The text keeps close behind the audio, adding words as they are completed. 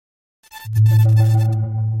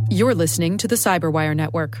You're listening to the Cyberwire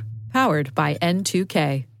Network, powered by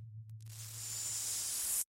N2K.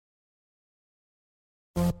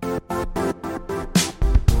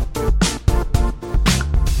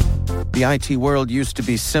 The IT world used to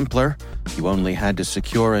be simpler. You only had to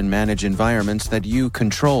secure and manage environments that you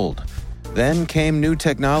controlled. Then came new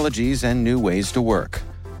technologies and new ways to work.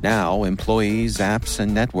 Now, employees, apps,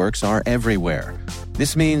 and networks are everywhere.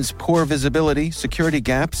 This means poor visibility, security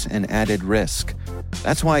gaps, and added risk.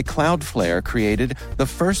 That's why Cloudflare created the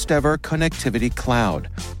first-ever connectivity cloud.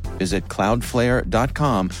 Visit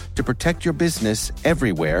cloudflare.com to protect your business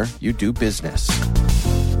everywhere you do business.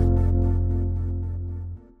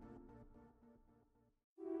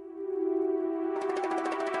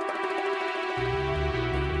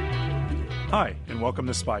 Hi, and welcome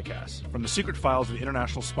to SpyCast, from the secret files of the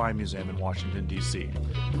International Spy Museum in Washington, D.C.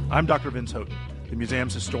 I'm Dr. Vince Houghton, the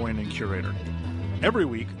museum's historian and curator. Every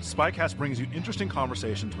week, SpyCast brings you interesting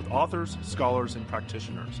conversations with authors, scholars, and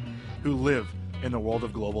practitioners who live in the world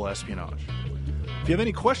of global espionage. If you have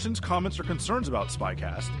any questions, comments, or concerns about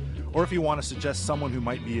SpyCast, or if you want to suggest someone who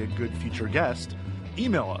might be a good future guest,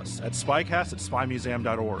 email us at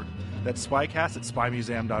spycast@spymuseum.org. That's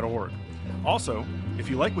spycast@spymuseum.org. Also, if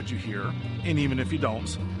you like what you hear, and even if you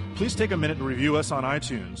don't, please take a minute to review us on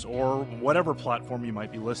iTunes or whatever platform you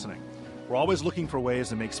might be listening. We're always looking for ways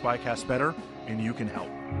to make SpyCast better, and you can help.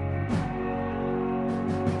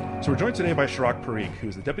 So we're joined today by Chirag Parikh, who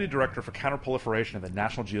is the Deputy Director for Counterproliferation at the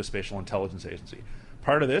National Geospatial Intelligence Agency.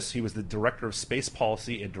 Prior to this, he was the Director of Space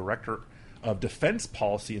Policy and Director of Defense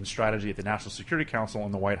Policy and Strategy at the National Security Council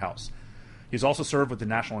in the White House. He's also served with the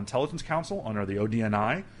National Intelligence Council under the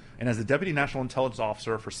ODNI, and as the Deputy National Intelligence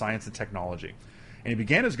Officer for Science and Technology. And he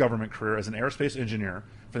began his government career as an aerospace engineer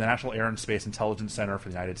for the National Air and Space Intelligence Center for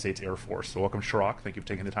the United States Air Force. So welcome, Chirag. Thank you for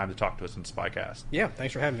taking the time to talk to us on SpyCast. Yeah,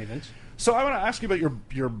 thanks for having me, Vince. So I want to ask you about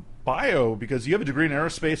your bio, because you have a degree in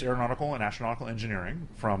aerospace, aeronautical, and astronautical engineering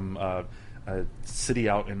from a city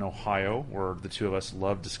out in Ohio, where the two of us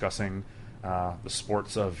love discussing the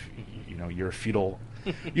sports of, your feudal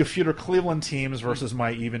Cleveland teams versus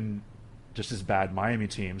my even just as bad Miami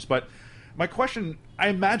teams. But my question, I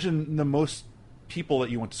imagine the most people that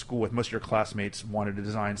you went to school with, most of your classmates wanted to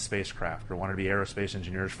design spacecraft or wanted to be aerospace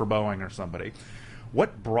engineers for Boeing or somebody.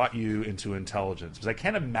 What brought you into intelligence? Because I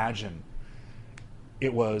can't imagine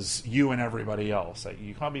it was you and everybody else.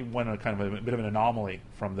 You probably went a kind of a bit of an anomaly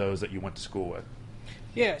from those that you went to school with.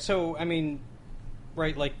 Yeah, so,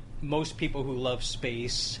 right, like most people who love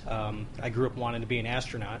space, I grew up wanting to be an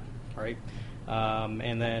astronaut, right?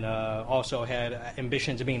 And then also had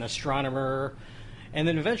ambitions of being an astronomer. And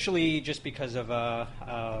then eventually, just because of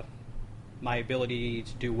my ability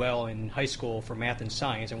to do well in high school for math and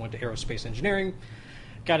science, I went to aerospace engineering,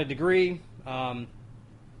 got a degree.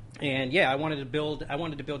 And yeah, I wanted to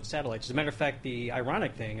build satellites. As a matter of fact, the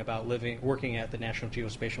ironic thing about working at the National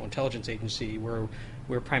Geospatial Intelligence Agency, where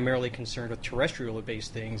we're primarily concerned with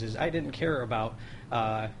terrestrial-based things, is I didn't care about,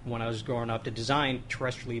 when I was growing up, to design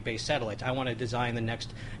terrestrially-based satellites. I want to design the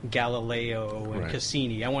next Galileo and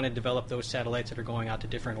Cassini. I want to develop those satellites that are going out to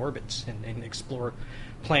different orbits and explore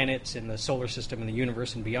planets in the solar system and the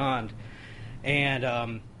universe and beyond.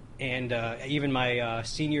 And even my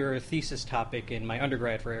senior thesis topic in my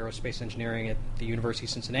undergrad for aerospace engineering at the University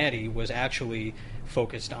of Cincinnati was actually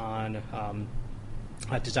focused on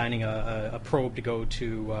designing a probe to go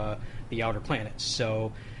to the outer planets.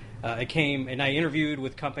 So I came and I interviewed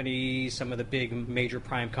with companies, some of the big major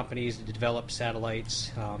prime companies to develop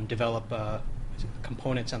satellites, develop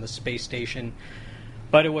components on the space station.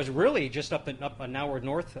 But it was really just up an hour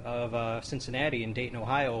north of Cincinnati in Dayton,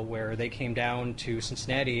 Ohio, where they came down to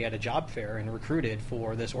Cincinnati at a job fair and recruited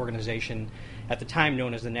for this organization at the time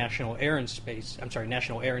known as the National Air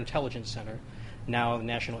Intelligence Center, now the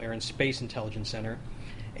National Air and Space Intelligence Center.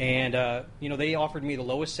 And they offered me the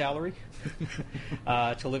lowest salary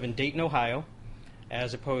to live in Dayton, Ohio,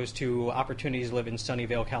 as opposed to opportunities to live in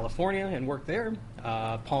Sunnyvale, California, and work there,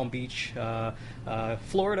 Palm Beach,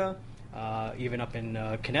 Florida. Even up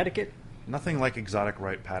in Connecticut. Nothing like exotic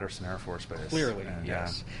Wright-Patterson Air Force Base. Clearly,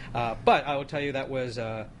 yes. But I will tell you that was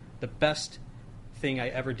the best thing I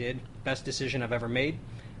ever did, best decision I've ever made.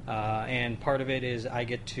 And part of it is I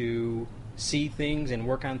get to see things and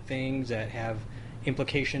work on things that have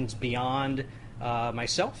implications beyond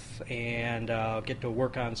myself, and get to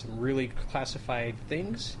work on some really classified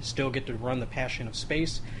things, still get to run the passion of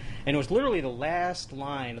space. And it was literally the last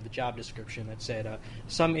line of the job description that said,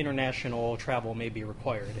 some international travel may be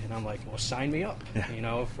required. And I'm like, well, sign me up,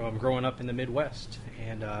 from growing up in the Midwest.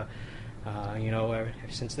 And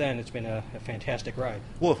Since then, it's been a fantastic ride.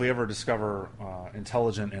 Well, if we ever discover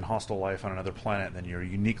intelligent and hostile life on another planet, then you're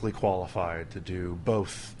uniquely qualified to do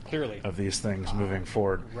both. Clearly, of these things moving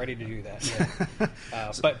forward. Ready to do that.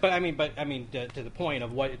 Yeah. But to the point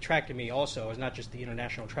of what attracted me also is not just the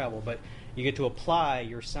international travel, but you get to apply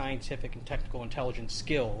your scientific and technical intelligence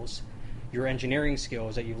skills, your engineering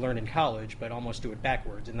skills that you've learned in college, but almost do it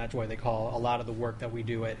backwards, and that's why they call a lot of the work that we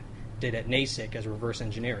did at NASIC as reverse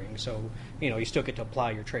engineering. So, you still get to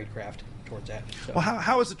apply your tradecraft towards that. So. Well,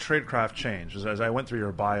 how has the tradecraft changed? As I went through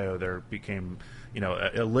your bio, there became,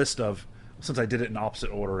 a list of, since I did it in opposite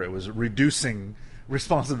order, it was reducing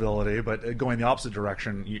responsibility, but going the opposite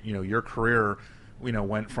direction. Your career,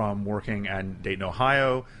 went from working at Dayton,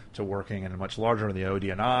 Ohio, to working in a much larger, the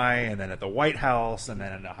ODNI, and then at the White House, and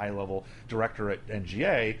then a high-level director at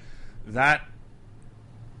NGA. That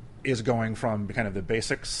is going from kind of the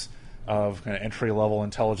basics of kind of entry-level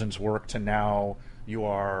intelligence work to now you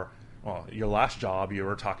are, your last job, you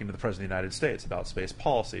were talking to the President of the United States about space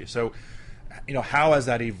policy. So, how has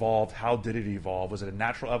that evolved? How did it evolve? Was it a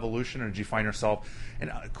natural evolution, or did you find yourself?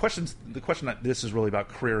 And the question that this is really about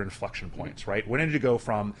career inflection points, right? When did you go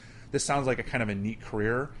from this sounds like a kind of a neat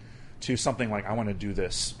career to something like I want to do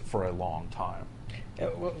this for a long time?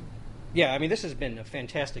 Yeah, this has been a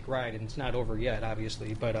fantastic ride, and it's not over yet,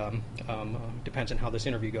 obviously. But depends on how this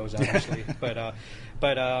interview goes, obviously. I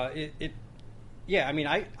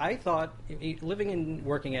thought living and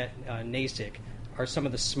working at NASIC are some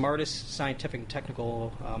of the smartest scientific and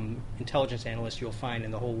technical intelligence analysts you'll find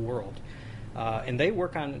in the whole world, and they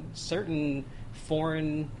work on certain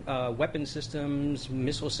foreign weapon systems,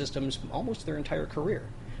 missile systems, almost their entire career.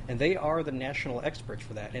 And they are the national experts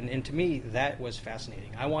for that. And to me, that was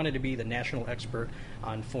fascinating. I wanted to be the national expert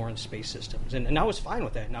on foreign space systems. And I was fine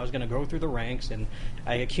with that. And I was going to go through the ranks, and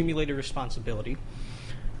I accumulated responsibility.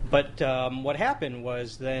 But what happened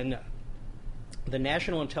was then the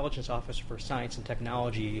National Intelligence Office for Science and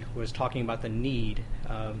Technology was talking about the need,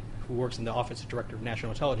 who works in the Office of Director of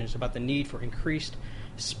National Intelligence, about the need for increased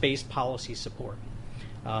space policy support.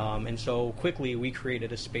 And so quickly we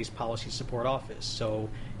created a space policy support office. So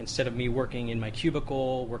instead of me working in my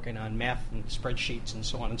cubicle, working on math and spreadsheets and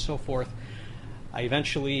so on and so forth, I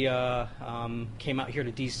eventually came out here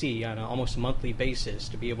to D.C. on an almost monthly basis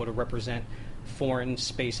to be able to represent foreign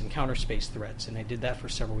space and counter space threats. And I did that for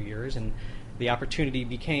several years. And the opportunity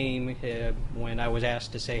became when I was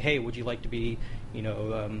asked to say, hey, would you like to be,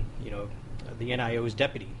 the NIO's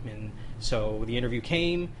deputy? And so the interview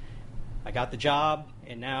came. I got the job,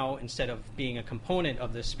 and now instead of being a component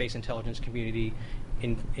of the space intelligence community,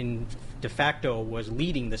 in de facto was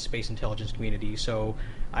leading the space intelligence community. So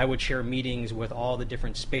I would share meetings with all the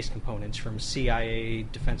different space components from CIA,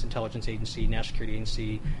 Defense Intelligence Agency, National Security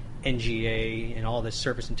Agency, NGA, and all the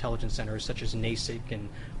service intelligence centers such as NASIC and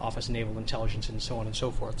Office of Naval Intelligence and so on and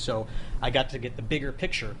so forth. So I got to get the bigger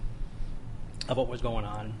picture of what was going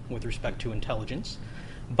on with respect to intelligence.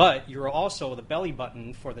 But you're also the belly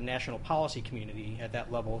button for the national policy community at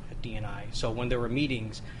that level at DNI. So when there were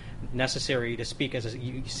meetings necessary to speak as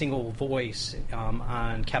a single voice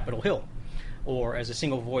on Capitol Hill, or as a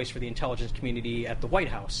single voice for the intelligence community at the White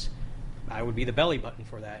House, I would be the belly button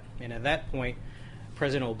for that. And at that point,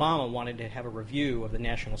 President Obama wanted to have a review of the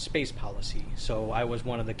national space policy. So I was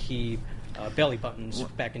one of the key belly buttons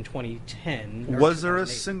back in 2010. Was there a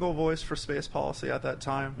single voice for space policy at that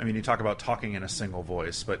time? You talk about talking in a single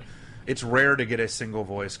voice, but it's rare to get a single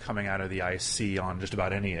voice coming out of the IC on just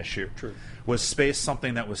about any issue. True. Was space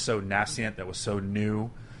something that was so nascent, that was so new,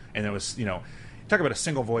 and it was, talk about a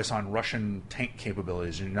single voice on Russian tank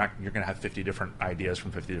capabilities, and you're going to have 50 different ideas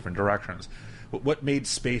from 50 different directions. But what made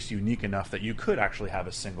space unique enough that you could actually have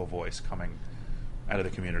a single voice coming out of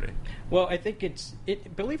the community? Well, I think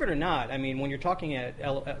believe it or not, when you're talking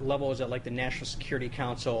at levels at like the National Security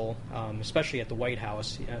Council, especially at the White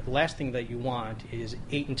House, the last thing that you want is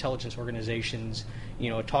 8 intelligence organizations,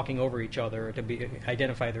 talking over each other to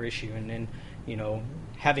identify their issue. And then,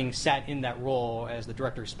 having sat in that role as the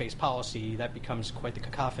Director of Space Policy, that becomes quite the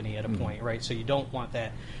cacophony at a point, right? So you don't want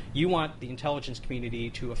that. You want the intelligence community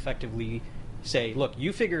to effectively say, look,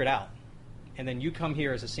 you figure it out. And then you come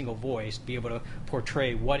here as a single voice, be able to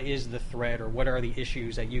portray what is the threat or what are the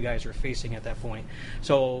issues that you guys are facing at that point.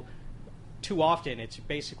 So too often it's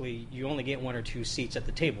basically you only get 1 or 2 seats at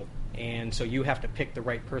the table. And so you have to pick the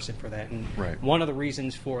right person for that. And one of the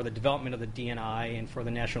reasons for the development of the DNI and for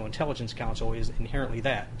the National Intelligence Council is inherently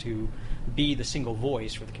that, to be the single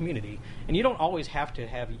voice for the community. And you don't always have to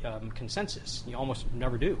have consensus. You almost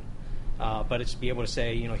never do. But it's to be able to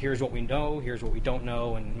say, here's what we know, here's what we don't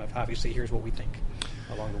know, and obviously here's what we think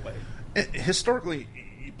along the way. Historically,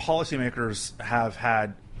 policymakers have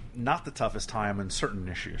had not the toughest time in certain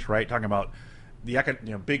issues, right? Talking about the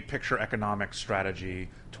big picture economic strategy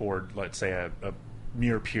toward, let's say, a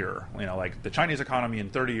near peer. Like the Chinese economy in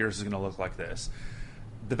 30 years is going to look like this.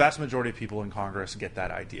 The vast majority of people in Congress get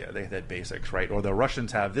that idea. They have that basics, right? Or the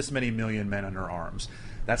Russians have this many million men under arms.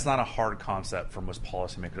 That's not a hard concept for most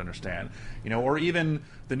policymakers to understand. Or even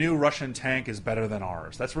the new Russian tank is better than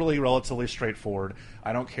ours. That's really relatively straightforward.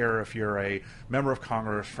 I don't care if you're a member of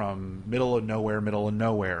Congress from middle of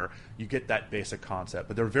nowhere, you get that basic concept.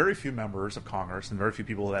 But there are very few members of Congress and very few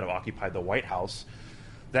people that have occupied the White House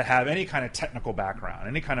that have any kind of technical background,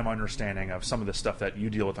 any kind of understanding of some of the stuff that you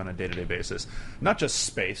deal with on a day-to-day basis. Not just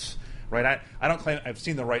space, right? I don't claim I've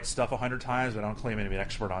seen the right stuff 100 times, but I don't claim to be an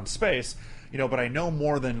expert on space. But I know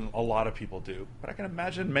more than a lot of people do. But I can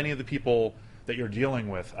imagine many of the people that you're dealing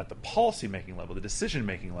with at the policy-making level, the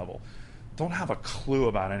decision-making level, don't have a clue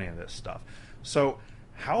about any of this stuff. So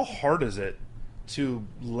how hard is it to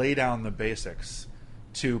lay down the basics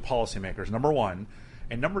to policymakers, number one?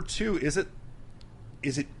 And number two, is it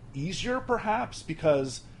easier, perhaps,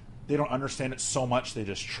 because they don't understand it so much they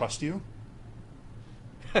just trust you?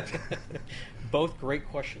 Both great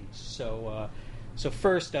questions. So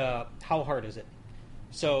first, how hard is it?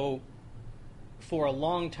 So for a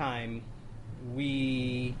long time,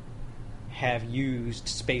 we have used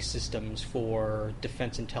space systems for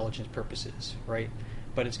defense intelligence purposes, right?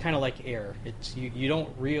 But it's kind of like air. It's you don't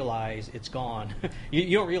realize it's gone.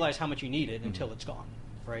 you don't realize how much you need it until it's gone.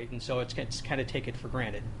 Right, and so it's kind of taken for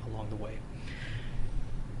granted along the way.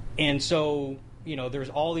 And so, there's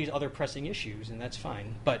all these other pressing issues, and that's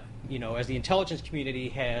fine. But, as the intelligence community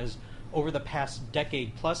has, over the past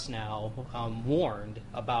decade plus now, warned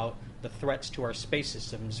about the threats to our space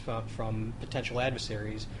systems from potential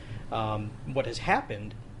adversaries, what has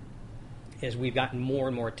happened is we've gotten more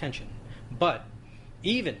and more attention. But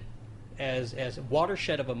even as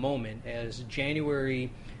watershed of a moment as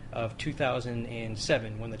January of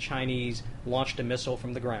 2007, when the Chinese launched a missile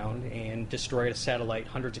from the ground and destroyed a satellite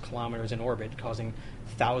hundreds of kilometers in orbit, causing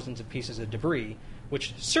thousands of pieces of debris,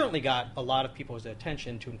 which certainly got a lot of people's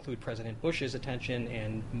attention, to include President Bush's attention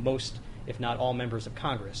and most, if not all, members of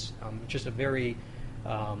Congress. Just a very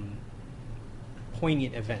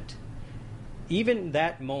poignant event. Even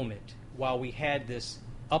that moment, while we had this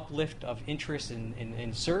uplift of interest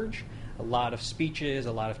in surge, a lot of speeches,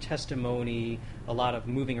 a lot of testimony, a lot of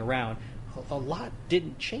moving around, a lot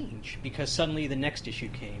didn't change because suddenly the next issue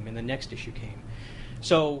came and the next issue came.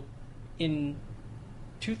 So in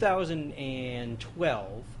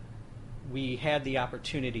 2012, we had the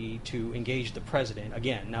opportunity to engage the president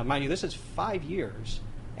again. Now, mind you, this is 5 years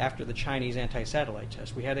after the Chinese anti-satellite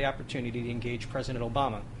test. We had the opportunity to engage President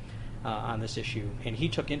Obama on this issue, and he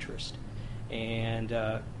took interest. And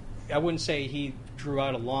I wouldn't say he drew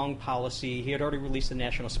out a long policy. He had already released the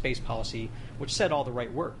National Space Policy, which said all the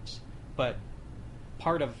right words. But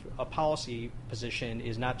part of a policy position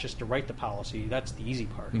is not just to write the policy. That's the easy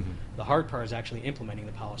part. Mm-hmm. The hard part is actually implementing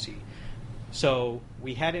the policy. So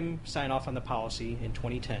we had him sign off on the policy in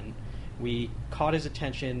 2010. We caught his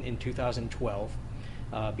attention in 2012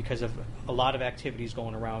 because of a lot of activities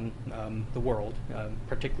going around the world,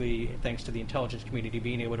 particularly thanks to the intelligence community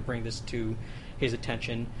being able to bring this to his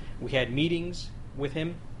attention. We had meetings with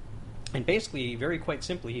him, and basically, very quite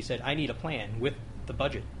simply, he said, I need a plan with the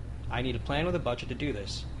budget. I need a plan with a budget to do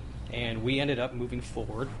this. And we ended up moving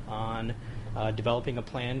forward on developing a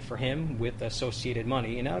plan for him with associated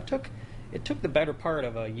money. And now it took the better part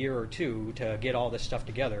of a year or two to get all this stuff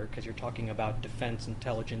together, because you're talking about defense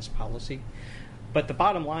intelligence policy. But the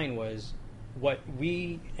bottom line was, what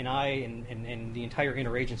we and I and the entire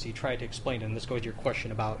interagency tried to explain, and this goes to your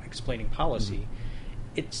question about explaining policy, mm-hmm.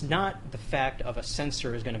 It's not the fact of a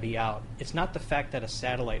sensor is going to be out. It's not the fact that a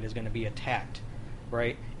satellite is going to be attacked,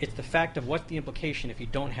 right? It's the fact of what's the implication if you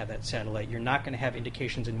don't have that satellite. You're not going to have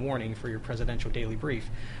indications and warning for your presidential daily brief.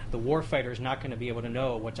 The warfighter is not going to be able to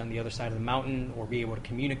know what's on the other side of the mountain or be able to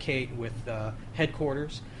communicate with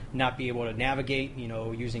headquarters, not be able to navigate,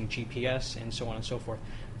 using GPS and so on and so forth.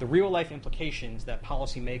 The real-life implications that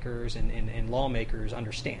policymakers and lawmakers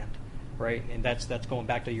understand, right? And that's going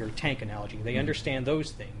back to your tank analogy. They understand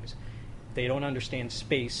those things. They don't understand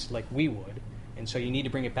space like we would. And so you need to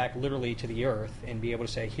bring it back literally to the earth and be able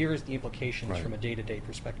to say, here's the implications from a day-to-day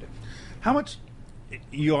perspective. How much,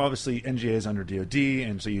 you obviously, NGA is under DOD,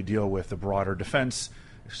 and so you deal with the broader defense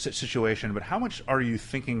situation, but how much are you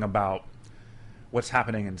thinking about what's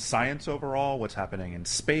happening in science overall, what's happening in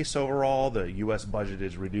space overall? The U.S. budget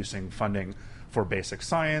is reducing funding for basic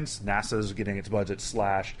science. NASA's getting its budget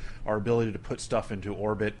slashed. Our ability to put stuff into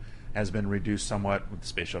orbit has been reduced somewhat with the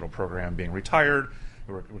Space Shuttle program being retired.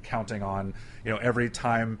 We're counting on, every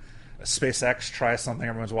time SpaceX tries something,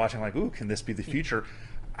 everyone's watching like, ooh, can this be the future?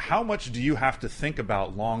 How much do you have to think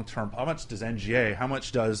about long-term? How much does NGA, how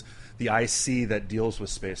much does the IC that deals with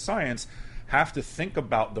space science have to think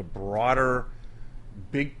about the broader,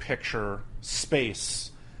 big picture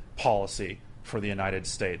space policy for the United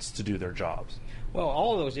States to do their jobs? Well,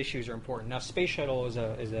 all of those issues are important. Now, space shuttle is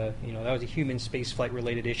a that was a human space flight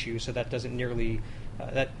related issue, so that doesn't nearly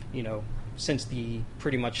since the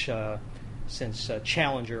pretty much since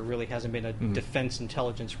Challenger really hasn't been a defense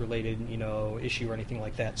intelligence related issue or anything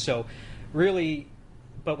like that. So really,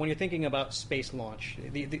 but when you're thinking about space launch,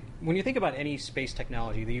 when you think about any space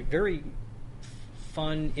technology, the very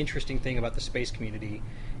fun, interesting thing about the space community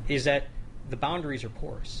is that the boundaries are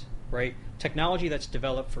porous. Right? Technology that's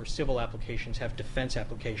developed for civil applications have defense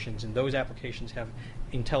applications, and those applications have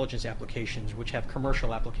intelligence applications, which have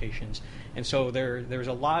commercial applications. And so there's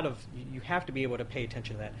a lot of, you have to be able to pay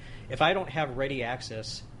attention to that. If I don't have ready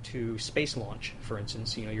access to space launch, for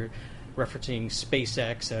instance, you're referencing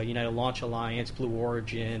SpaceX, United Launch Alliance, Blue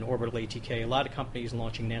Origin, Orbital ATK, a lot of companies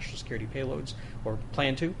launching national security payloads, or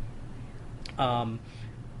plan to.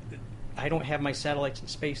 I don't have my satellites in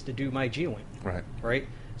space to do my GeoInc. Right?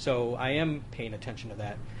 So I am paying attention to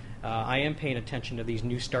that. I am paying attention to these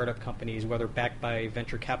new startup companies, whether backed by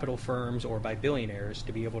venture capital firms or by billionaires,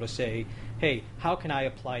 to be able to say, hey, how can I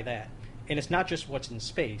apply that? And it's not just what's in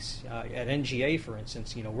space. At NGA, for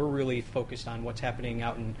instance, we're really focused on what's happening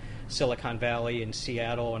out in Silicon Valley and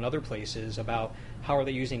Seattle and other places about how are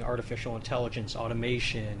they using artificial intelligence,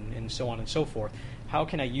 automation, and so on and so forth. How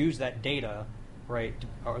can I use that data, right,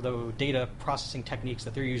 or the data processing techniques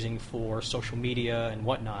that they're using for social media and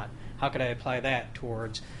whatnot? How could I apply that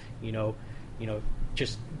towards,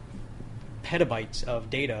 just petabytes of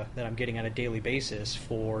data that I'm getting on a daily basis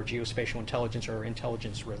for geospatial intelligence or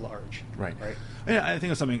intelligence writ large? Right. I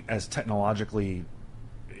think of something as technologically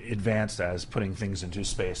advanced as putting things into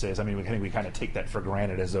space is. I mean, we kind of take that for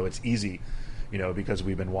granted as though it's easy, because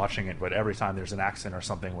we've been watching it. But every time there's an accident or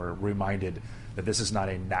something, we're reminded that this is not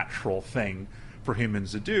a natural thing for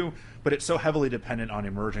humans to do, but it's so heavily dependent on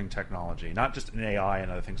emerging technology, not just in AI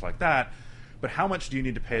and other things like that, but how much do you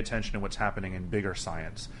need to pay attention to what's happening in bigger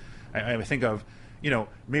science? I think of,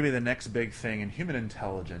 maybe the next big thing in human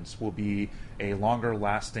intelligence will be a longer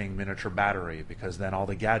lasting miniature battery, because then all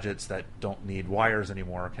the gadgets that don't need wires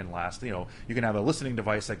anymore can last. You can have a listening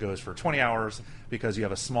device that goes for 20 hours because you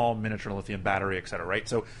have a small miniature lithium battery, et cetera, right?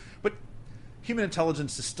 So, but human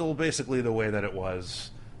intelligence is still basically the way that it was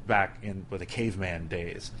back in the caveman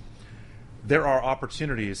days. There are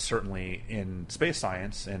opportunities certainly in space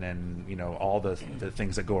science and in all the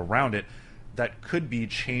things that go around it that could be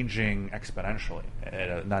changing exponentially,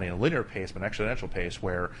 not in a linear pace, but an exponential pace,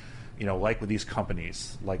 where like with these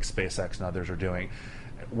companies like SpaceX and others are doing,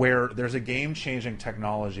 where there's a game-changing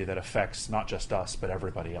technology that affects not just us but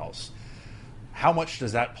everybody else. How much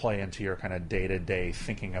does that play into your kind of day-to-day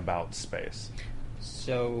thinking about space?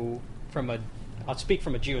 So I'll speak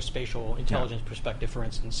from a geospatial intelligence perspective, for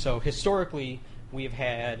instance. So historically, we've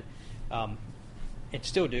had, and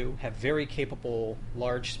still do, have very capable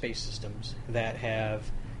large space systems that have,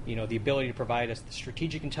 the ability to provide us the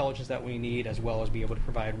strategic intelligence that we need, as well as be able to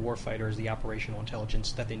provide warfighters the operational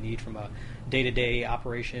intelligence that they need from a day-to-day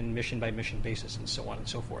operation, mission-by-mission basis, and so on and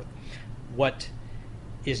so forth. What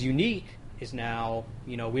is unique is now,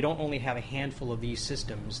 we don't only have a handful of these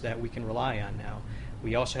systems that we can rely on now.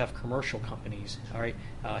 We also have commercial companies. All right.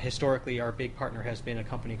 Historically, our big partner has been a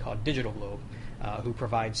company called Digital Globe, who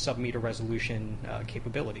provides sub-meter resolution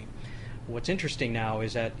capability. What's interesting now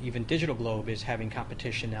is that even Digital Globe is having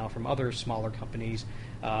competition now from other smaller companies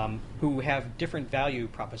who have different value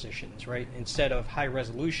propositions. Right. Instead of high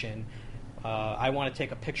resolution, I want to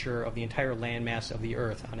take a picture of the entire landmass of the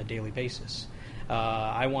Earth on a daily basis.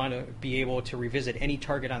 I want to be able to revisit any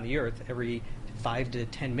target on the Earth every 5 to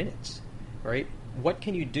 10 minutes. Right. What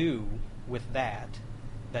can you do with that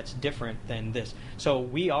that's different than this? So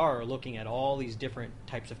we are looking at all these different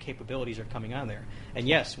types of capabilities that are coming on there. And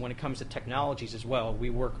yes, when it comes to technologies as well, we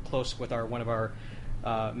work close with one of our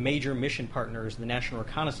major mission partners, the National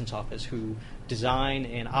Reconnaissance Office, who design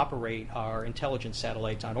and operate our intelligence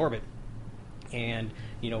satellites on orbit. And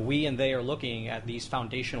we and they are looking at these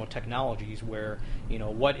foundational technologies where,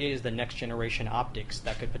 what is the next generation optics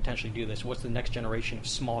that could potentially do this? What's the next generation of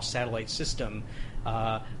small satellite system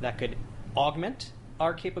that could augment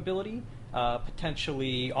our capability,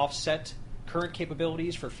 potentially offset current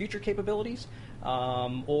capabilities for future capabilities?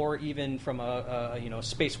 or even from a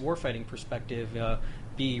space warfighting perspective,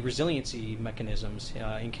 be resiliency mechanisms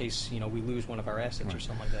in case we lose one of our assets or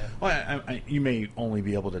something like that. Well, you may only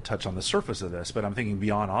be able to touch on the surface of this, but I'm thinking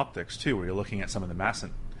beyond optics too, where you're looking at some of the mass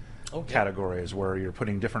categories where you're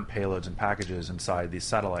putting different payloads and packages inside these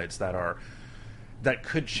satellites that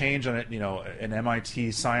could change on it. An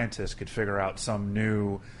MIT scientist could figure out some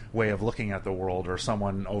new way of looking at the world, or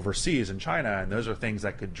someone overseas in China, and those are things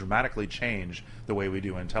that could dramatically change the way we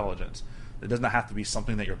do intelligence. It doesn't have to be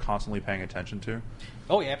something that you're constantly paying attention to.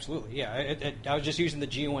 Oh, yeah, absolutely. Yeah, I was just using the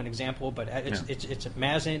GEOINT example, but it's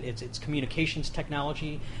MASINT, it's communications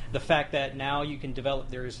technology. The fact that now you can develop,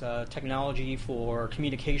 there's technology for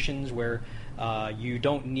communications where you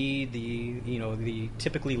don't need the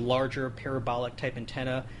typically larger parabolic type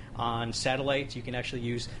antenna on satellites. You can actually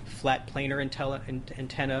use flat planar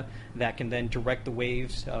antenna that can then direct the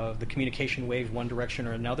waves, the communication waves, one direction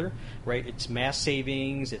or another. Right? It's mass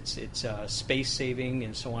savings, it's space saving,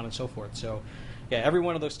 and so on and so forth. So, yeah, every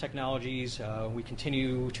one of those technologies we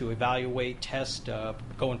continue to evaluate, test,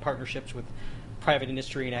 go in partnerships with private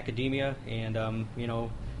industry and academia, and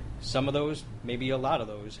some of those, maybe a lot of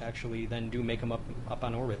those, actually then do make them up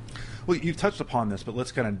on orbit. Well, you've touched upon this, but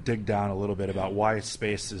let's kind of dig down a little bit about why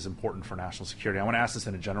space is important for national security. I want to ask this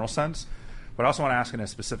in a general sense, but I also want to ask in a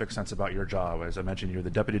specific sense about your job. As I mentioned, you're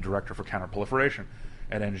the Deputy Director for Counterproliferation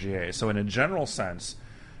at NGA. So in a general sense,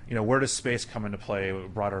 where does space come into play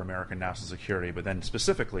with broader American national security, but then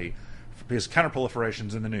specifically, because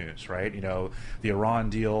counterproliferation's in the news, right? The Iran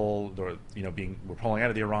deal, we're pulling out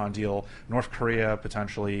of the Iran deal. North Korea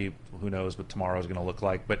potentially, who knows what tomorrow's going to look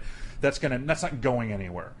like, but that's not going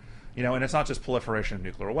anywhere. And it's not just proliferation of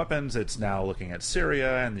nuclear weapons. It's now looking at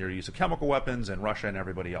Syria and their use of chemical weapons, and Russia and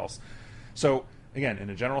everybody else. So again, in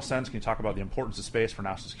a general sense, can you talk about the importance of space for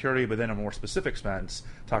national security, but then in a more specific sense,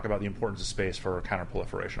 talk about the importance of space for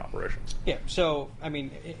counterproliferation operations? Yeah. So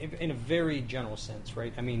in a very general sense,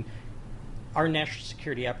 right? Our national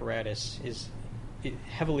security apparatus it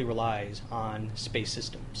heavily relies on space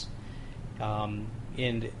systems,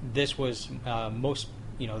 and this was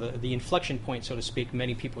the inflection point, so to speak.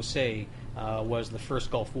 Many people say was the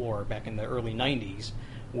first Gulf War back in the early '90s,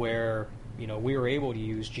 where we were able to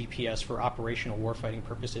use GPS for operational warfighting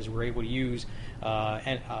purposes. We were able to use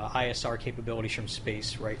ISR capabilities from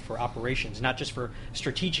space, right, for operations, not just for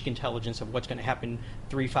strategic intelligence of what's going to happen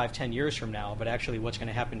 3, 5, 10 years from now, but actually what's going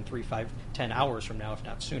to happen 3, 5, 10 hours from now, if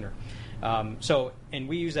not sooner. And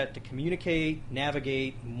we use that to communicate,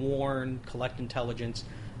 navigate, warn, collect intelligence.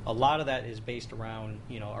 A lot of that is based around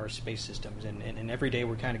our space systems, and every day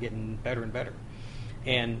we're kind of getting better and better.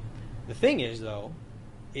 And the thing is, though,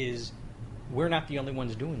 we're not the only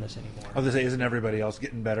ones doing this anymore. I was going to say, isn't everybody else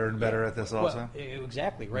getting better and better at this also?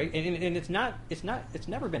 Exactly, right. And it's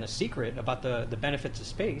never been a secret about the benefits of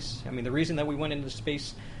space. The reason that we went into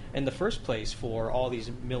space in the first place for all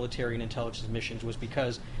these military and intelligence missions was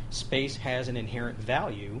because space has an inherent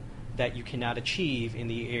value that you cannot achieve in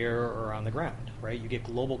the air or on the ground, right? You get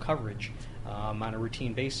global coverage on a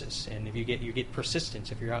routine basis, and if you get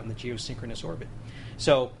persistence if you're out in the geosynchronous orbit.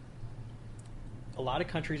 So a lot of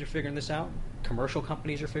countries are figuring this out. Commercial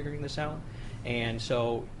companies are figuring this out. And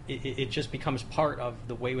so it just becomes part of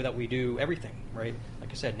the way that we do everything, right?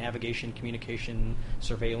 Like I said, navigation, communication,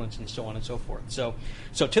 surveillance, and so on and so forth. So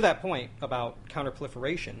to that point about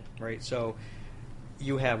counterproliferation, right? So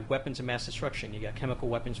you have weapons of mass destruction. You got chemical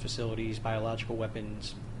weapons facilities, biological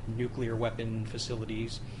weapons, nuclear weapon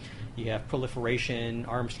facilities. You have proliferation,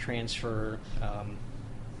 arms transfer,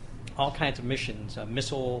 all kinds of missions,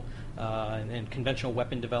 missile and conventional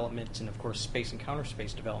weapon development, and of course space and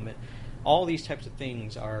counterspace development. All these types of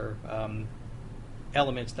things are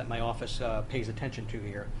elements that my office pays attention to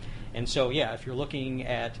here. And so, yeah, if you're looking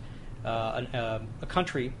at a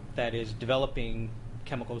country that is developing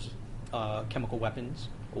chemical weapons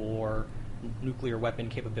or nuclear weapon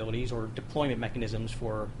capabilities or deployment mechanisms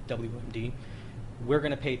for WMD, we're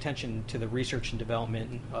going to pay attention to the research and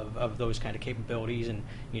development of those kind of capabilities, and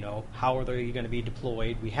how are they going to be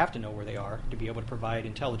deployed. We have to know where they are to be able to provide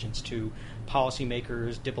intelligence to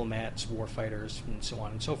policymakers, diplomats, warfighters, and so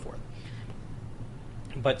on and so forth.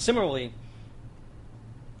 But similarly,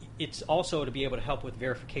 it's also to be able to help with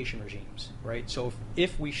verification regimes, right? So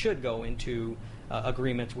if we should go into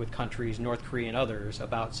agreements with countries, North Korea and others,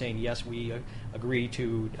 about saying, yes, we agree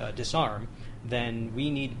to disarm, then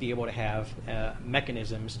we need to be able to have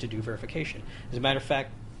mechanisms to do verification. As a matter of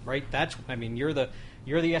fact, right, you're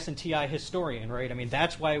you're the S&TI historian, right? I mean,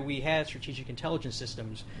 that's why we had strategic intelligence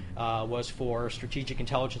systems, was for strategic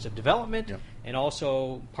intelligence of development, Yep. and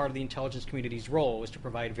also part of the intelligence community's role is to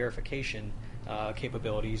provide verification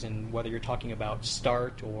capabilities. And whether you're talking about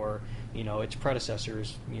START or, its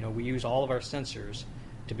predecessors, we use all of our sensors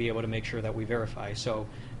to be able to make sure that we verify. So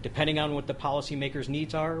depending on what the policymakers'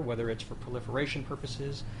 needs are, whether it's for proliferation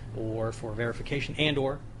purposes or for verification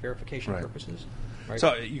Right. purposes. Right?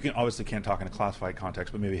 So you obviously can't talk in a classified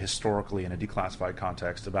context, but maybe historically in a declassified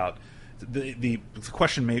context about the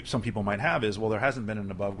question some people might have is, well, there hasn't been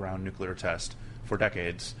an above-ground nuclear test for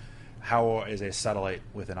decades. How is a satellite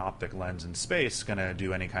with an optic lens in space going to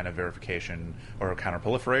do any kind of verification or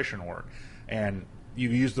counterproliferation work? And you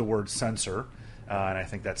use the word sensor, and I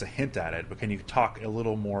think that's a hint at it. But can you talk a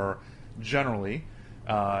little more generally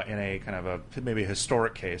in a kind of maybe a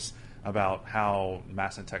historic case about how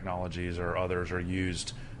Massent Technologies or others are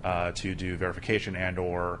used to do verification and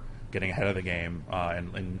or getting ahead of the game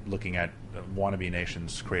and looking at wannabe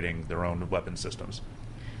nations creating their own weapon systems?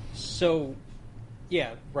 So,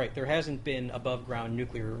 yeah, right. There hasn't been above-ground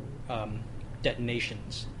nuclear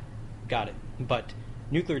detonations. Got it. But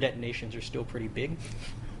nuclear detonations are still pretty big,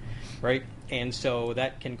 right? And so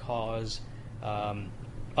that can cause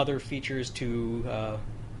other features to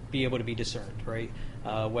be able to be discerned, right?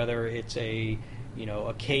 Whether it's a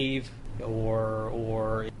cave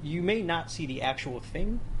or you may not see the actual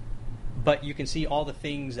thing, but you can see all the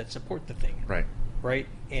things that support the thing. Right?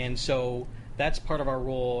 And so that's part of our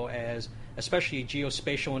role as especially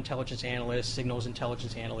geospatial intelligence analysts, signals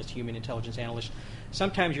intelligence analysts, human intelligence analysts.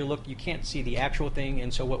 Sometimes you can't see the actual thing,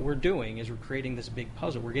 and so what we're doing is we're creating this big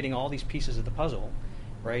puzzle. We're getting all these pieces of the puzzle,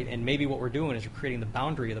 right? And maybe what we're doing is we're creating the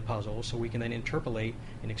boundary of the puzzle so we can then interpolate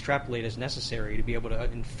and extrapolate as necessary to be able to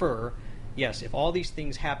infer, yes, if all these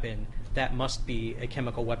things happen, that must be a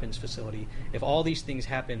chemical weapons facility. If all these things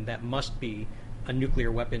happen, that must be a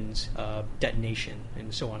nuclear weapons detonation,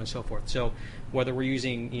 and so on and so forth. So whether we're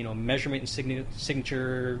using measurement and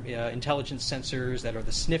signature intelligence sensors that are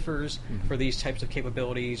the sniffers for these types of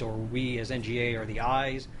capabilities, or we as NGA are the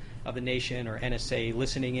eyes of the nation, or NSA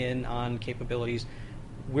listening in on capabilities,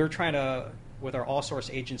 we're trying to, with our all-source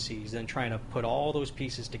agencies, then trying to put all those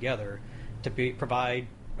pieces together to provide,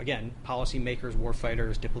 again, policymakers,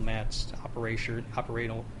 warfighters, diplomats,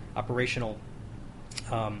 operational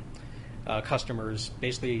customers,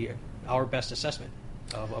 basically our best assessment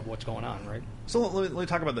of what's going on, right? So let me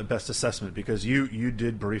talk about the best assessment, because you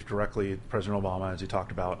did brief directly President Obama, as you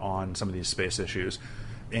talked about, on some of these space issues,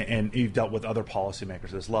 and you've dealt with other policymakers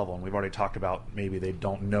at this level, and we've already talked about maybe they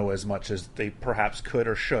don't know as much as they perhaps could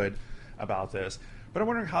or should about this. But I'm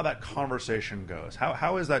wondering how that conversation goes.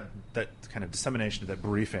 How is that kind of dissemination, that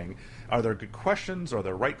briefing? Are there good questions? Are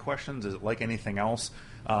there right questions? Is it like anything else?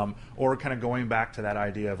 Or kind of going back to that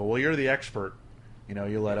idea of, well, you're the expert,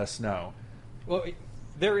 you let us know. Well,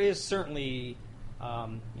 there is certainly,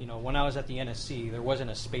 when I was at the NSC, there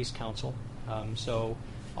wasn't a space council. So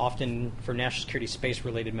often for national security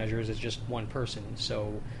space-related measures, it's just one person.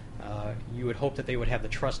 So you would hope that they would have the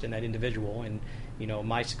trust in that individual. And,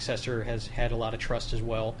 my successor has had a lot of trust as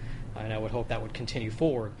well, and I would hope that would continue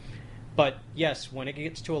forward. But, yes, when it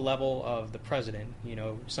gets to a level of the president,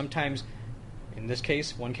 sometimes, in this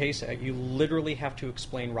case, you literally have to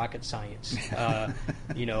explain rocket science, to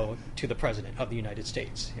the president of the United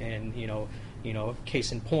States. And,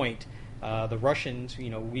 case in point, the Russians,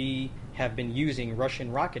 we have been using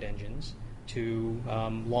Russian rocket engines to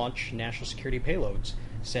launch national security payloads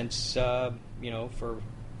since, for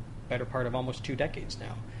better part of almost 2 decades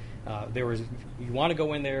now. You want to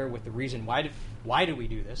go in there with the reason, why did we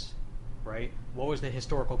do this, right? What was the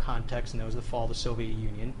historical context? And that was the fall of the Soviet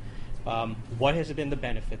Union. What has been the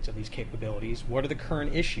benefits of these capabilities? What are the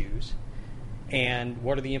current issues? And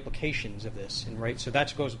what are the implications of this? And right, so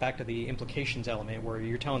that goes back to the implications element, where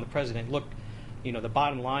you're telling the president, look, the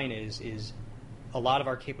bottom line is a lot of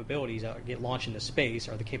our capabilities that get launched into space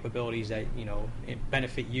are the capabilities that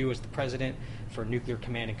benefit you as the president for nuclear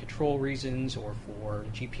command and control reasons, or for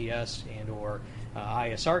GPS and or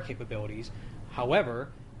ISR capabilities. However,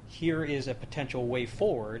 here is a potential way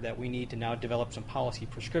forward that we need to now develop some policy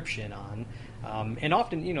prescription on. And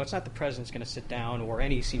often, it's not the president's going to sit down, or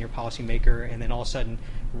any senior policymaker, and then all of a sudden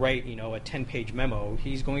write, a 10-page memo.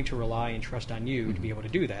 He's going to rely and trust on you to be able to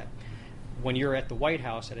do that. When you're at the White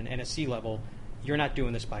House at an NSC level, you're not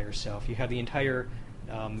doing this by yourself. You have the entire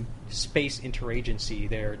space interagency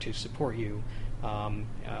there to support you.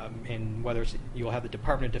 And whether you'll have the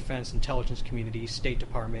Department of Defense, Intelligence Community, State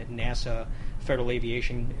Department, NASA, Federal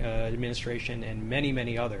Aviation Administration, and many,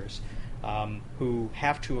 many others who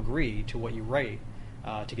have to agree to what you write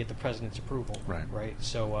to get the president's approval. Right.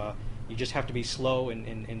 So you just have to be slow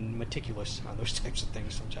and meticulous on those types of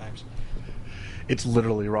things sometimes. It's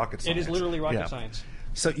literally rocket science. It is literally rocket science.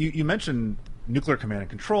 So you mentioned nuclear command and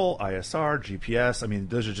control, ISR, GPS. I mean,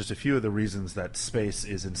 those are just a few of the reasons that space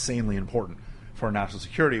is insanely important for national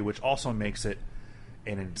security, which also makes it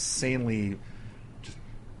an insanely just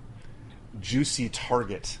juicy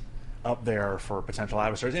target up there for potential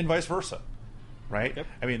adversaries, and vice versa, right? Yep.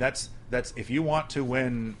 I mean, that's if you want to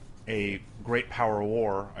win a great power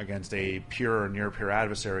war against a peer or near peer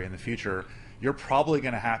adversary in the future, you're probably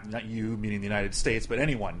going to have, not you meaning the United States, but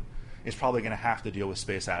anyone is probably going to have to deal with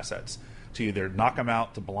space assets to either knock them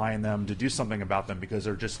out, to blind them, to do something about them, because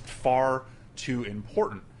they're just far too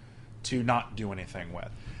important to not do anything with.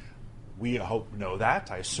 We know that.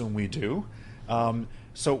 I assume we do.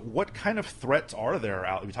 So what kind of threats are there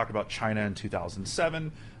out? We talked about China in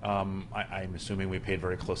 2007. I'm assuming we paid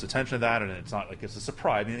very close attention to that, and it's not like it's a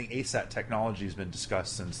surprise. I think ASAT technology has been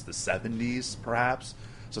discussed since the 70s, perhaps.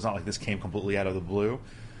 So it's not like this came completely out of the blue.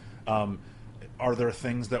 Are there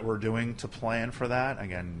things that we're doing to plan for that?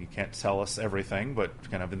 Again, you can't tell us everything, but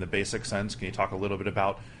kind of in the basic sense, can you talk a little bit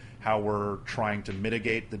about how we're trying to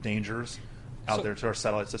mitigate the dangers out there to our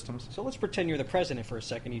satellite systems? So let's pretend you're the president for a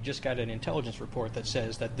second. You just got an intelligence report that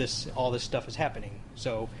says that all this stuff is happening.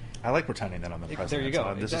 So I like pretending that I'm the president. There you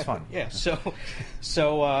go. So this exactly. is fun. Yeah.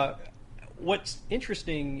 So what's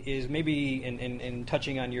interesting is maybe in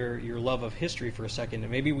touching on your love of history for a second,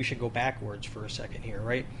 and maybe we should go backwards for a second here,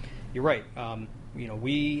 right? You're right.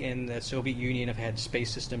 We and the Soviet Union have had space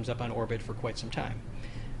systems up on orbit for quite some time.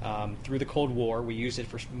 Through the Cold War, we used it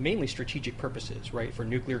for mainly strategic purposes, right? For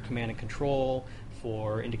nuclear command and control,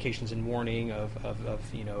 for indications and warning of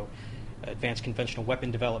advanced conventional weapon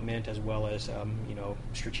development, as well as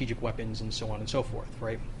strategic weapons and so on and so forth,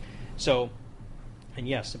 right? So, and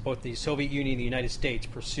yes, both the Soviet Union and the United States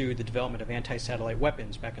pursued the development of anti-satellite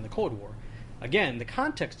weapons back in the Cold War. Again, the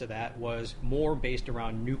context of that was more based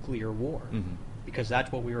around nuclear war, because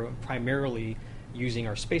that's what we were primarily using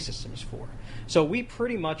our space systems for. So we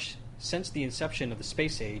pretty much, since the inception of the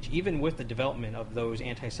space age, even with the development of those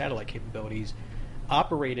anti-satellite capabilities,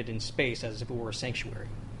 operated in space as if it were a sanctuary.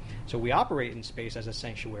 So we operate in space as a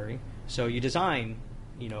sanctuary, so you design,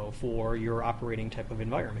 for your operating type of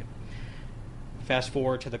environment. Fast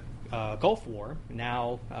forward to the Gulf War,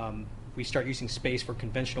 now we start using space for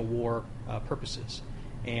conventional war purposes.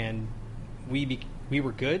 And we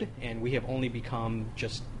were good, and we have only become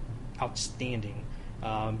just outstanding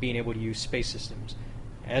being able to use space systems.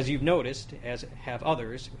 As you've noticed, as have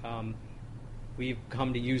others, we've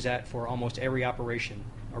come to use that for almost every operation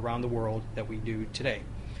around the world that we do today.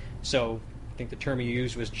 So I think the term you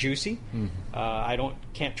used was juicy. I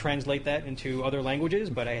can't translate that into other languages,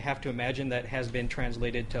 but I have to imagine that has been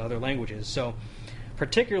translated to other languages. So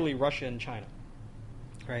particularly Russia and China,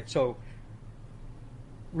 right? So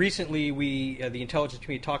recently, the intelligence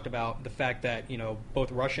community talked about the fact that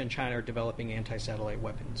both Russia and China are developing anti-satellite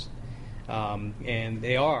weapons, and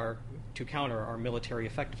they are to counter our military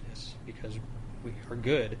effectiveness because we are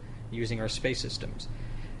good using our space systems.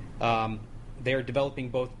 They are developing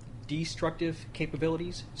both destructive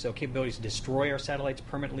capabilities, so capabilities to destroy our satellites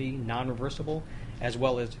permanently, non-reversible, as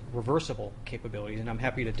well as reversible capabilities, and I'm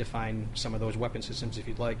happy to define some of those weapon systems if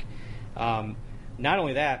you'd like. Not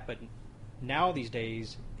only that, but now these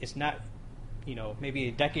days, it's not, maybe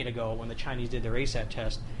a decade ago when the Chinese did their ASAT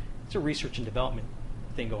test, it's a research and development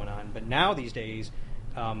thing going on. But now these days,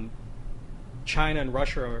 China and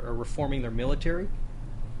Russia are reforming their military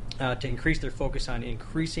to increase their focus on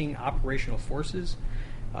increasing operational forces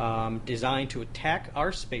designed to attack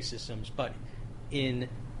our space systems, but in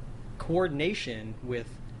coordination with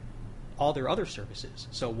all their other services.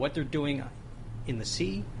 So what they're doing in the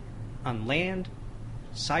sea, on land,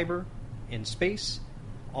 cyber, in space,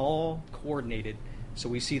 all coordinated. So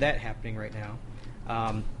we see that happening right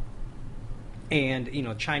now.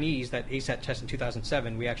 And Chinese, that ASAT test in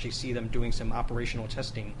 2007, we actually see them doing some operational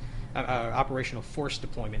testing, operational force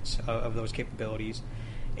deployments of those capabilities.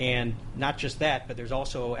 And not just that, but there's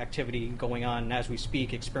also activity going on as we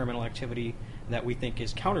speak, experimental activity that we think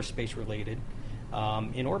is counter space related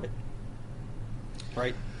in orbit.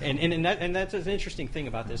 Right, and that's an interesting thing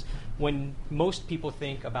about this. When most people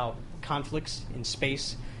think about conflicts in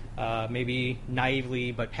space, maybe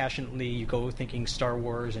naively but passionately, you go thinking Star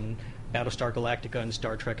Wars and Battlestar Galactica and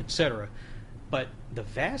Star Trek, etc. But the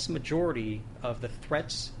vast majority of the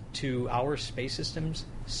threats to our space systems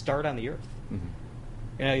start on the Earth.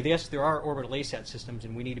 Yes, there are orbital ASAT systems,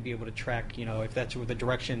 and we need to be able to track, if that's the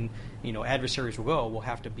direction, adversaries will go, we'll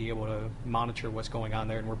have to be able to monitor what's going on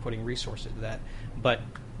there, and we're putting resources to that. But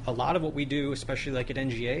a lot of what we do, especially like at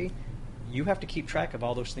NGA, you have to keep track of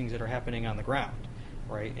all those things that are happening on the ground,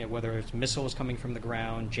 right? And whether it's missiles coming from the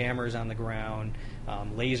ground, jammers on the ground,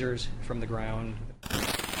 lasers from the ground.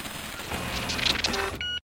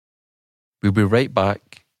 We'll be right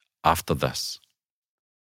back after this.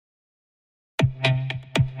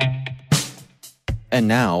 And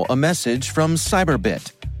now, a message from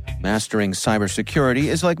Cyberbit. Mastering cybersecurity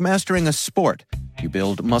is like mastering a sport. You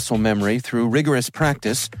build muscle memory through rigorous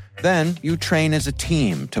practice, then you train as a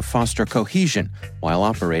team to foster cohesion while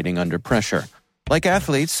operating under pressure. Like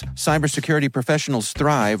athletes, cybersecurity professionals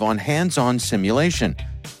thrive on hands-on simulation.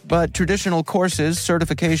 But traditional courses,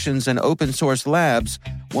 certifications, and open-source labs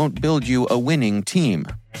won't build you a winning team.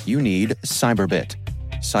 You need Cyberbit.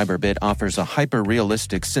 Cyberbit offers a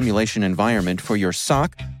hyper-realistic simulation environment for your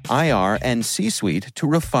SOC, IR, and C-suite to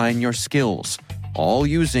refine your skills, all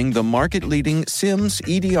using the market-leading SIMs,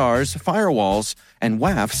 EDRs, firewalls, and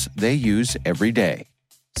WAFs they use every day.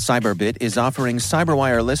 Cyberbit is offering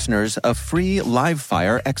CyberWire listeners a free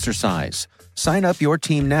live-fire exercise. Sign up your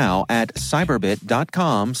team now at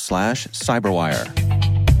cyberbit.com/cyberwire.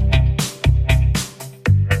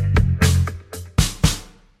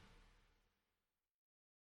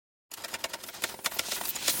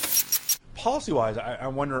 Policy-wise, I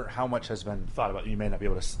wonder how much has been thought about. You may not be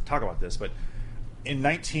able to talk about this, but in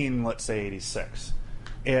 86,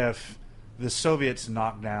 if the Soviets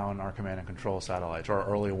knocked down our command and control satellites or our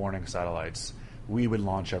early warning satellites, we would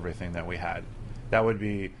launch everything that we had. That would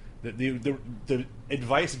be the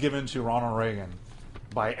advice given to Ronald Reagan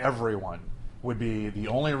by everyone would be the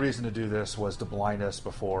only reason to do this was to blind us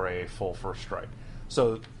before a full first strike.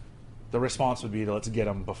 So the response would be to let's get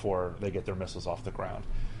them before they get their missiles off the ground.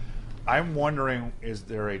 I'm wondering, is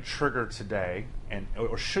there a trigger today,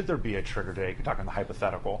 or should there be a trigger today, talking the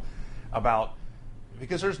hypothetical, about,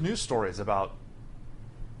 because there's news stories about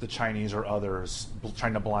the Chinese or others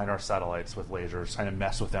trying to blind our satellites with lasers, trying to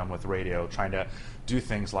mess with them with radio, trying to do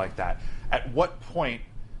things like that. At what point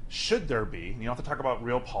should there be, you don't have to talk about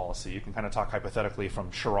real policy, you can kind of talk hypothetically from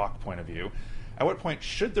Chirac point of view, at what point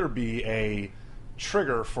should there be a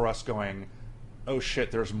trigger for us going, oh shit,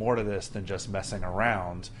 there's more to this than just messing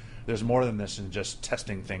around. There's more than this than just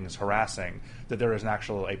testing things, harassing, that there is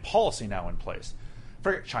a policy now in place.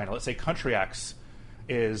 Forget China. Let's say country X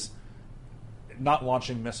is not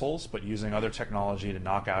launching missiles, but using other technology to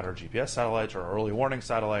knock out our GPS satellites or early warning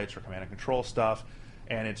satellites or command and control stuff.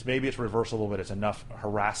 And maybe it's reversible, but it's enough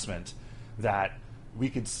harassment that we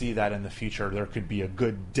could see that in the future there could be a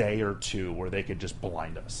good day or two where they could just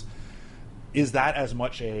blind us. Is that as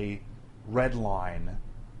much a red line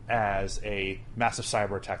as a massive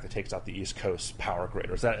cyber attack that takes out the East Coast power grid?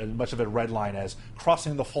 Or is that as much of a red line as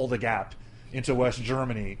crossing the Fulda Gap into West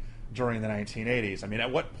Germany during the 1980s? I mean,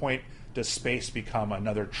 at what point does space become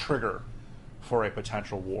another trigger for a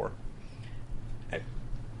potential war?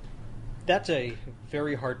 That's a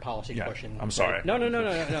very hard policy question. I'm sorry. Right? No.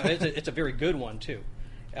 It's a very good one, too.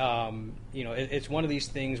 It's one of these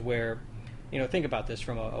things where, think about this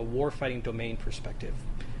from a warfighting domain perspective.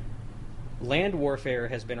 Land warfare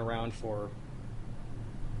has been around for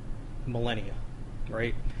millennia,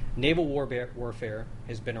 right? Naval warfare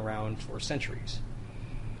has been around for centuries.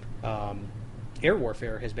 Air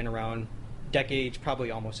warfare has been around decades, probably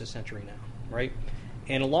almost a century now, right?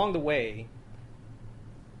 And along the way,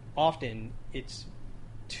 often it's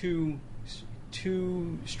two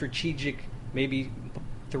strategic, maybe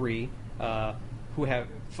three, who have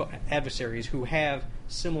adversaries who have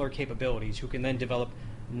similar capabilities, who can then develop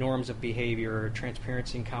norms of behavior,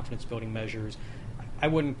 transparency and confidence building measures. I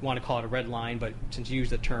wouldn't want to call it a red line, but since you use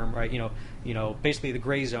the term, right, basically the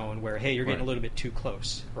gray zone where, hey, you're getting a little bit too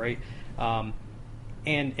close, right? And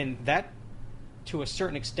that, to a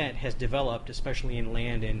certain extent, has developed, especially in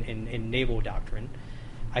land and in naval doctrine.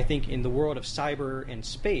 I think in the world of cyber and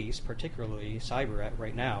space, particularly cyber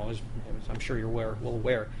right now, as I'm sure you're well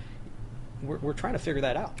aware, we're trying to figure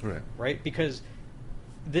that out, right? Because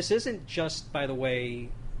this isn't just, by the way,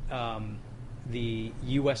 the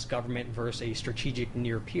U.S. government versus a strategic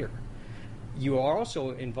near peer. You are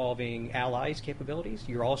also involving allies' capabilities.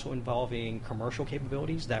 You're also involving commercial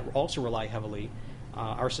capabilities that also rely heavily.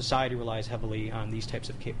 Our society relies heavily on these types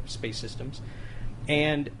of space systems.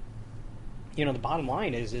 And, the bottom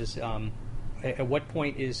line is at what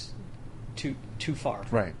point is too far,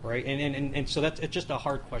 right? And so it's just a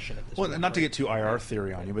hard question at this point. Well, not to get too IR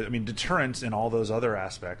theory on you, but I mean, deterrence in all those other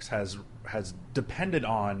aspects has depended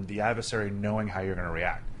on the adversary knowing how you're going to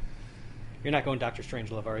react. You're not going Dr.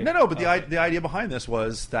 Strangelove, are you? No, but the idea behind this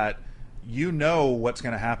was that you know what's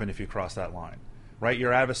going to happen if you cross that line. right?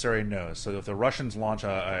 Your adversary knows. So if the Russians launch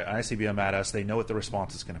an ICBM at us, they know what the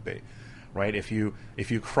response is going to be, right? If you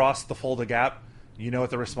cross the Fulda Gap, you know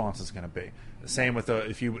what the response is going to be. The same with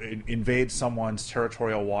if you invade someone's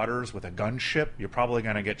territorial waters with a gunship, you're probably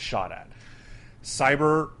going to get shot at.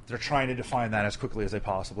 Cyber, they're trying to define that as quickly as they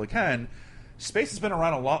possibly can. Space has been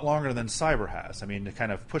around a lot longer than cyber has. I mean, to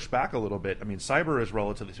kind of push back a little bit, I mean, cyber is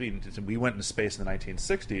relatively speaking. We went into space in the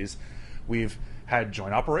 1960s. We've had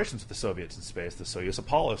joint operations with the Soviets in space, the Soyuz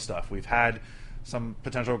Apollo stuff. We've had some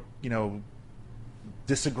potential,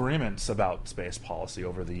 disagreements about space policy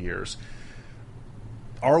over the years.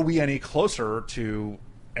 Are we any closer to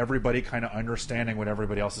everybody kind of understanding what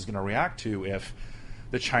everybody else is going to react to if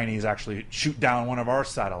the Chinese actually shoot down one of our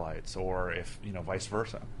satellites, or if vice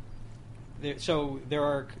versa?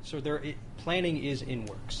 Planning is in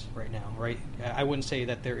works right now, right? I wouldn't say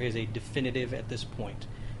that there is a definitive at this point,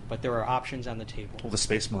 but there are options on the table. Well, the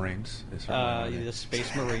Space Marines. The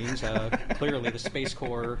Space Marines. Clearly, the Space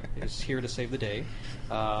Corps is here to save the day.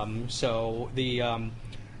 But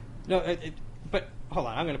hold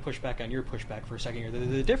on, I'm going to push back on your pushback for a second here.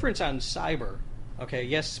 The difference on cyber, okay,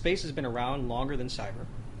 yes, space has been around longer than cyber,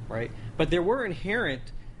 right? But there were inherent,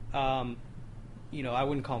 I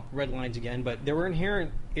wouldn't call them red lines again, but there were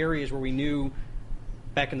inherent areas where we knew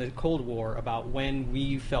back in the Cold War about when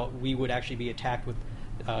we felt we would actually be attacked with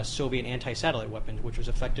Soviet anti-satellite weapons, which was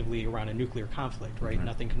effectively around a nuclear conflict, right? Mm-hmm.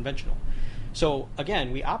 Nothing conventional. So,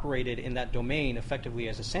 again, we operated in that domain effectively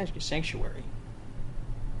as a sanctuary.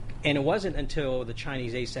 And it wasn't until the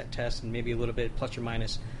Chinese ASAT test, and maybe a little bit plus or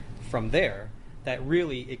minus from there, that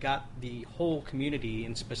really it got the whole community,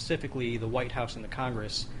 and specifically the White House and the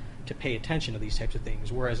Congress, to pay attention to these types of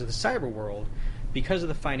things. Whereas in the cyber world, because of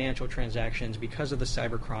the financial transactions, because of the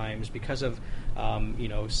cyber crimes, because of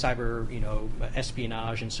cyber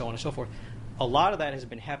espionage and so on and so forth, a lot of that has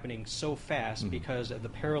been happening so fast because of the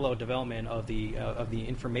parallel development of the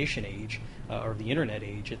information age or the internet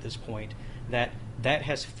age at this point, that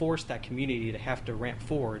has forced that community to have to ramp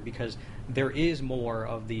forward, because there is more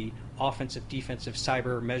of the offensive, defensive,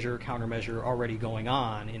 cyber measure, countermeasure already going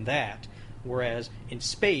on in that. Whereas in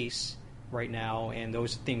space right now, and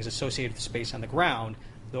those things associated with space on the ground,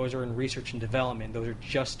 those are in research and development. Those are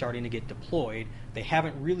just starting to get deployed. They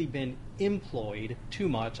haven't really been employed too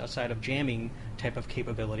much outside of jamming type of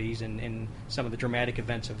capabilities and some of the dramatic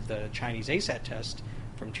events of the Chinese ASAT test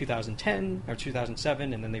from 2010 or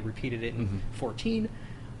 2007, and then they repeated it in 14.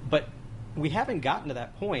 But we haven't gotten to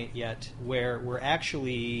that point yet where we're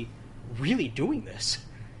actually really doing this.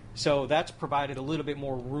 So that's provided a little bit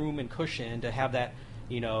more room and cushion to have that,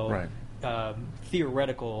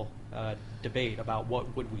 theoretical debate about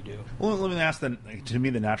what would we do. Well, let me ask then. To me,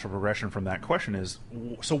 the natural progression from that question is: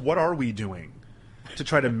 so, what are we doing to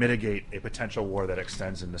try to mitigate a potential war that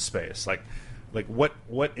extends into space? Like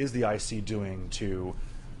what is the IC doing to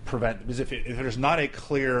prevent? Because if there's not a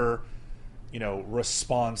clear,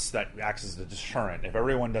 response that acts as a deterrent, if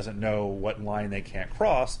everyone doesn't know what line they can't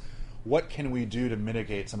cross, what can we do to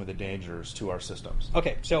mitigate some of the dangers to our systems?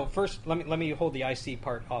 Okay, so first let me hold the IC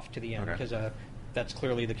part off to the end, because that's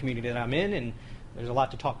clearly the community that I'm in, and there's a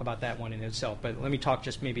lot to talk about that one in itself. But let me talk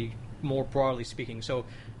just maybe more broadly speaking. So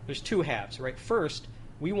there's two halves, right? First,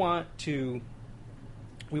 we want to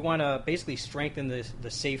basically strengthen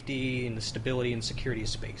the safety and the stability and security of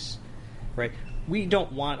space, right? We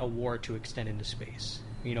don't want a war to extend into space.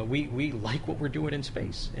 We like what we're doing in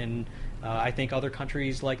space, and I think other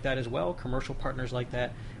countries like that as well, commercial partners like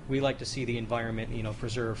that. We like to see the environment,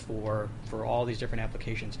 preserved for all these different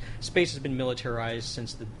applications. Space has been militarized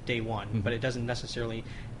since the day one, but it doesn't necessarily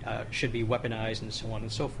should be weaponized and so on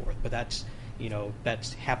and so forth. But that's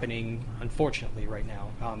happening, unfortunately, right now.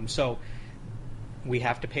 So we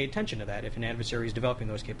have to pay attention to that if an adversary is developing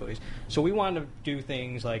those capabilities. So we want to do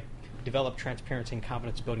things like develop transparency and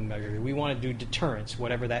confidence building measures. We want to do deterrence,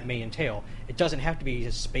 whatever that may entail. It doesn't have to be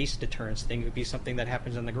a space deterrence thing. It could be something that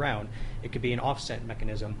happens on the ground. It could be an offset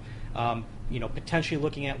mechanism. Potentially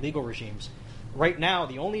looking at legal regimes. Right now,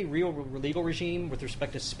 the only real legal regime with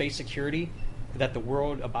respect to space security that the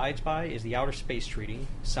world abides by is the Outer Space Treaty,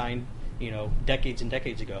 signed decades and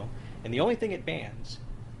decades ago. And the only thing it bans,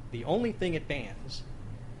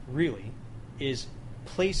 really, is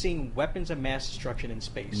placing weapons of mass destruction in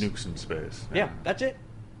space. Nukes in space. Yeah, that's it.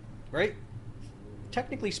 Right?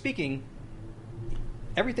 Technically speaking,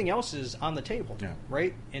 everything else is on the table. Yeah.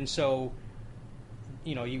 Right? And so,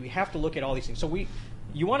 you have to look at all these things. So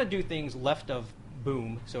you want to do things left of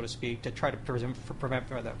boom, so to speak, to try to prevent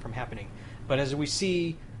that from happening. But as we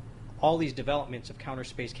see all these developments of counter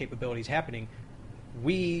space capabilities happening,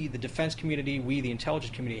 we, the defense community, we, the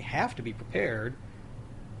intelligence community, have to be prepared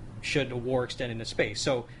should a war extend into space.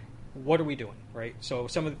 So what are we doing, right? So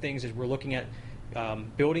some of the things is we're looking at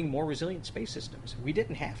building more resilient space systems. We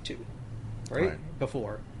didn't have to, right.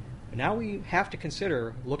 Before. But now we have to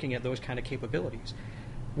consider looking at those kind of capabilities.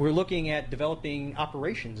 We're looking at developing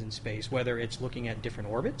operations in space, whether it's looking at different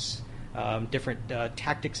orbits, different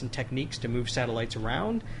tactics and techniques to move satellites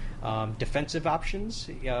around, defensive options,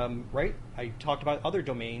 right? I talked about other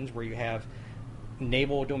domains where you have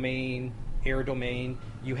naval domain, air domain.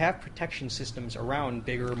 You have protection systems around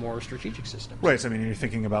bigger, more strategic systems. Right. So, I mean, you're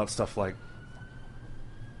thinking about stuff like,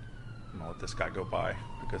 I'm going to let this guy go by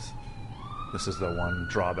because this is the one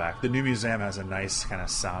drawback. The new museum has a nice kind of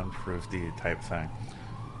soundproofy type thing.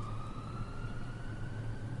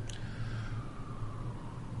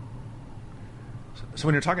 So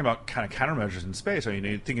when you're talking about kind of countermeasures in space, are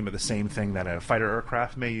you thinking about the same thing that a fighter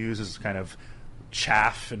aircraft may use as kind of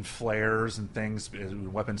chaff and flares and things?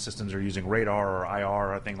 Weapon systems are using radar or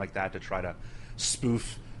IR or thing like that to try to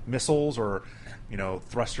spoof missiles, or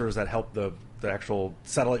thrusters that help the actual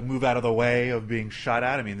satellite move out of the way of being shot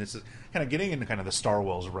at. I mean, this is kind of getting into kind of the Star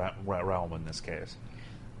Wars realm in this case.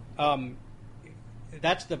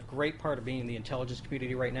 That's the great part of being in the intelligence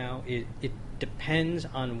community right now. It depends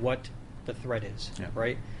on what the threat is,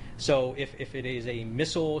 right? So if it is a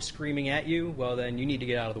missile screaming at you, well, then you need to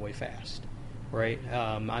get out of the way fast, right?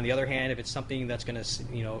 On the other hand, if it's something that's going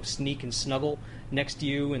to sneak and snuggle next to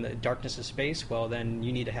you in the darkness of space, well, then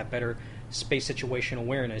you need to have better space situation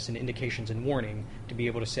awareness and indications and warning to be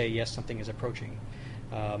able to say, yes, something is approaching.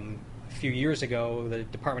 A few years ago, the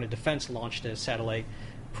Department of Defense launched a satellite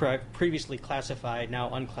previously classified,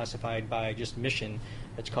 now unclassified by just mission.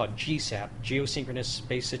 It's called GSAP, Geosynchronous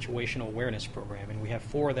Space Situational Awareness Program, and we have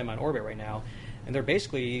 4 of them on orbit right now, and they're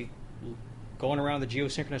basically going around the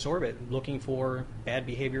geosynchronous orbit looking for bad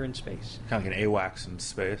behavior in space. Kind of like an AWACS in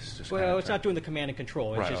space. Well, it's not doing the command and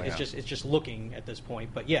control. It's just looking at this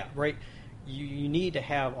point. But yeah, right. You need to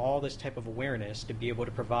have all this type of awareness to be able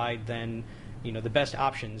to provide then the best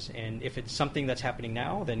options. And if it's something that's happening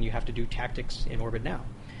now, then you have to do tactics in orbit now.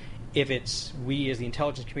 If it's we as the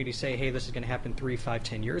intelligence community say, hey, this is going to happen 3, 5,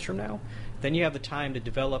 10 years from now, then you have the time to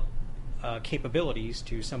develop capabilities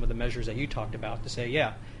to some of the measures that you talked about to say,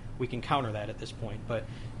 yeah, we can counter that at this point. But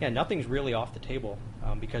yeah, nothing's really off the table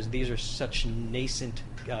because these are such nascent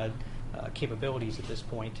capabilities at this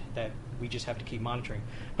point that we just have to keep monitoring.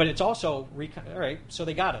 But it's also, all right, so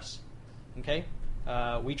they got us, okay?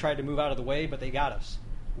 We tried to move out of the way, but they got us.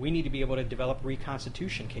 We need to be able to develop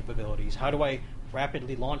reconstitution capabilities. How do I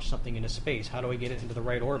rapidly launch something into space? How do I get it into the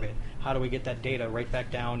right orbit? How do we get that data right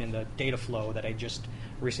back down in the data flow that I just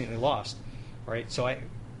recently lost, right? So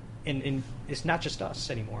and it's not just us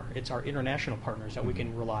anymore. It's our international partners that we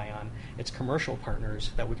can rely on. It's commercial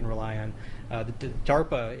partners that we can rely on. The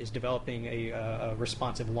DARPA is developing a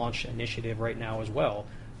responsive launch initiative right now as well,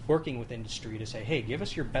 working with industry to say, hey, give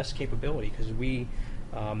us your best capability because we,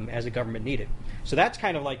 as a government, need it. So that's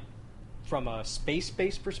kind of like from a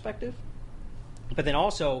space-based perspective. But then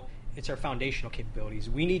also, it's our foundational capabilities.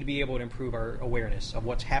 We need to be able to improve our awareness of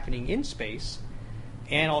what's happening in space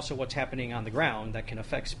and also what's happening on the ground that can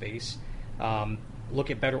affect space.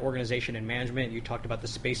 Look at better organization and management. You talked about the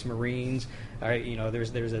Space Marines.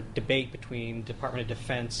 There's a debate between Department of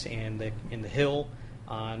Defense and the Hill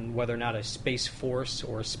on whether or not a Space Force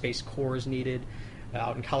or a Space Corps is needed.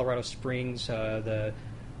 Out in Colorado Springs, the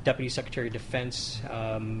Deputy Secretary of Defense,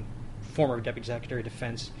 former Deputy Secretary of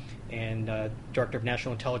Defense, and Director of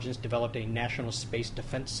National Intelligence developed a National Space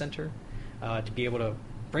Defense Center to be able to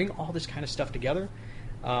bring all this kind of stuff together.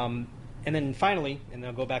 And then finally, and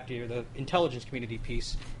I'll go back to the intelligence community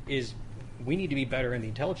piece, is we need to be better in the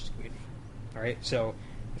intelligence community. All right? So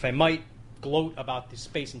if I might gloat about the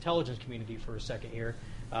space intelligence community for a second here,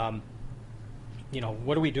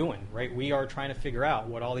 what are we doing, right? We are trying to figure out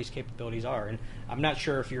what all these capabilities are. And I'm not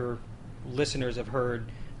sure if your listeners have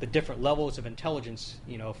heard the different levels of intelligence,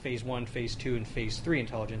 phase 1, phase 2, and phase 3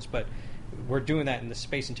 intelligence, but we're doing that in the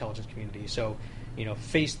space intelligence community. So,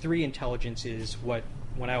 phase 3 intelligence is what,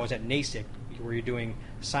 when I was at NASIC, where you're doing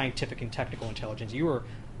scientific and technical intelligence, you were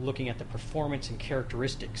looking at the performance and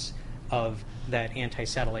characteristics of that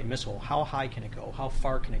anti-satellite missile. How high can it go? How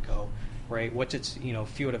far can it go? Right? What's its,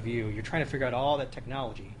 field of view? You're trying to figure out all that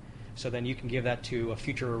technology. So then you can give that to a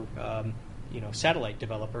future, satellite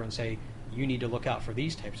developer and say, you need to look out for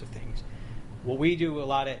these types of things. What we do a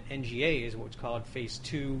lot at NGA is what's called phase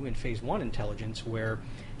 2 and phase 1 intelligence, where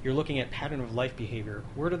you're looking at pattern of life behavior.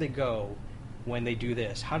 Where do they go when they do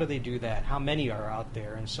this? How do they do that? How many are out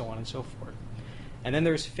there? And so on and so forth. And then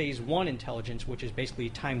there's phase 1 intelligence, which is basically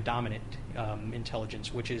time-dominant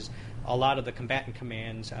intelligence, which is a lot of the combatant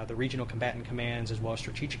commands, the regional combatant commands, as well as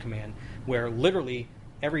strategic command, where literally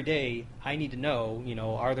every day I need to know,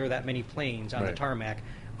 are there that many planes on the tarmac?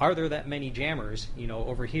 Are there that many jammers,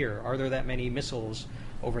 over here? Are there that many missiles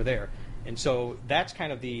over there? And so that's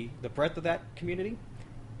kind of the breadth of that community.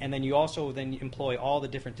 And then you also then employ all the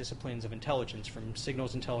different disciplines of intelligence, from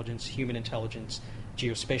signals intelligence, human intelligence,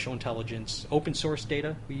 geospatial intelligence, open source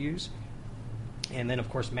data we use, and then, of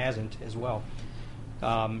course, MASINT as well.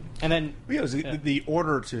 And then the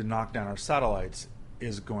order to knock down our satellites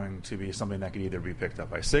is going to be something that could either be picked up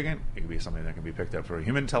by SIGINT, it could be something that can be picked up for a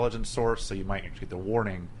human intelligence source, so you might get the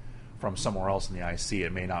warning from somewhere else in the IC.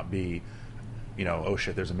 It may not be, oh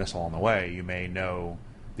shit, there's a missile on the way. You may know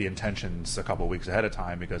the intentions a couple of weeks ahead of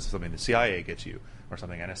time because of something the CIA gets you or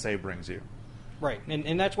something NSA brings you. Right,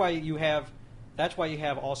 and that's why you have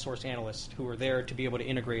all source analysts who are there to be able to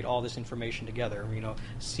integrate all this information together.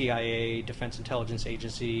 CIA, Defense Intelligence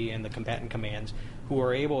Agency, and the combatant commands, who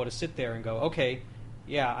are able to sit there and go, okay,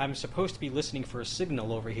 yeah, I'm supposed to be listening for a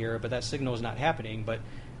signal over here, but that signal is not happening. But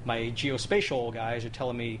my geospatial guys are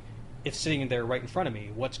telling me it's sitting there right in front of me.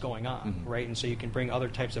 What's going on, right? And so you can bring other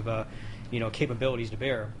types of capabilities to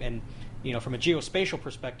bear. And from a geospatial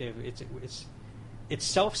perspective, it's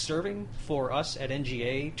self-serving for us at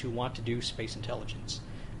NGA to want to do space intelligence,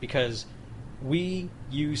 because we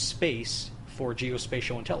use space for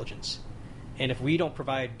geospatial intelligence. And if we don't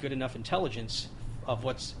provide good enough intelligence of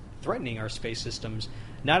what's threatening our space systems,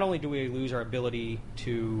 not only do we lose our ability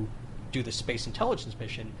to do the space intelligence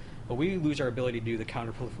mission, but we lose our ability to do the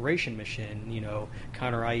counterproliferation mission,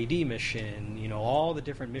 counter-IED mission, all the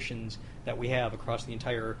different missions that we have across the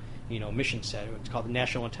entire, mission set. It's called the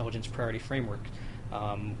National Intelligence Priority Framework.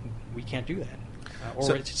 We can't do that,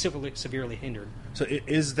 or it's severely hindered. So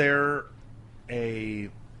is there a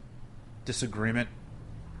disagreement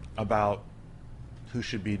about who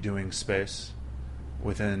should be doing space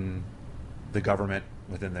within the government,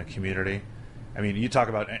 within the community? I mean, you talk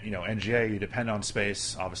about NGA. You depend on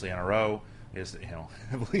space. Obviously, NRO is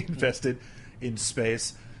heavily invested in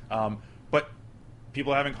space, but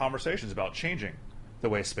people are having conversations about changing the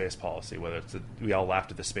way space policy. Whether it's we all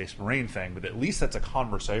laughed at the Space Marine thing, but at least that's a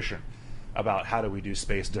conversation about how do we do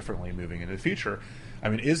space differently moving into the future. I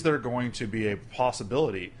mean, is there going to be a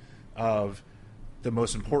possibility of the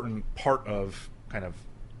most important part of kind of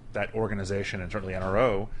that organization, and certainly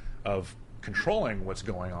NRO, of controlling what's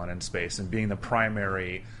going on in space and being the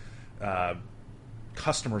primary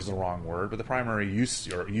customer is the wrong word, but the primary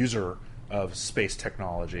user of space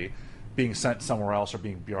technology, being sent somewhere else or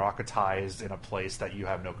being bureaucratized in a place that you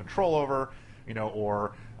have no control over,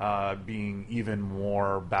 or being even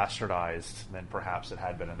more bastardized than perhaps it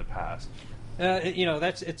had been in the past?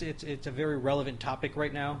 It's a very relevant topic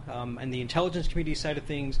right now. And the intelligence community side of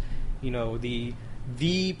things, the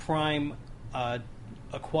prime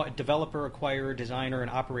developer, acquirer, designer,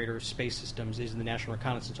 and operator of space systems is in the National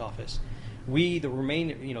Reconnaissance Office. We,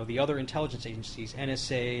 the other intelligence agencies,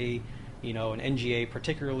 NSA, and NGA,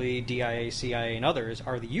 particularly DIA, CIA, and others,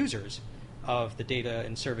 are the users of the data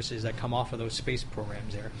and services that come off of those space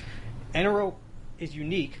programs there. NRO is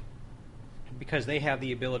unique because they have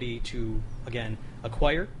the ability to, again,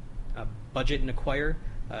 acquire, budget and acquire,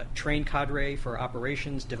 train cadre for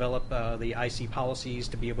operations, develop the IC policies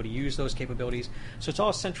to be able to use those capabilities. So it's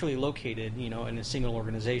all centrally located, in a single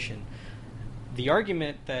organization. The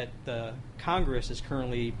argument that the Congress is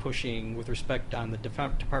currently pushing with respect on the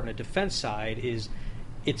Department of Defense side is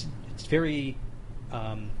it's very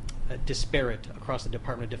disparate across the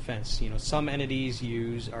Department of Defense. Some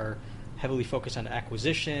entities are heavily focused on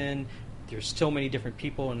acquisition. There's so many different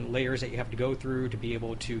people and layers that you have to go through to be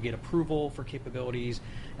able to get approval for capabilities.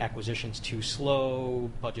 Acquisition's too slow.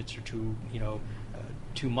 Budgets are too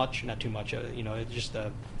much, not too much.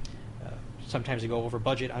 Sometimes they go over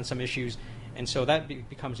budget on some issues, and so that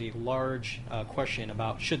becomes a large question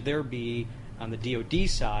about should there be on the DoD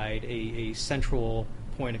side a central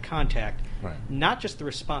point of contact, right. Not just the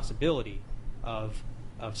responsibility of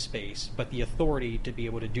space, but the authority to be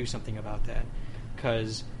able to do something about that,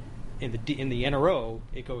 because in the NRO,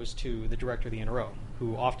 it goes to the director of the NRO,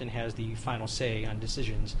 who often has the final say on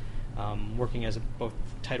decisions, working as both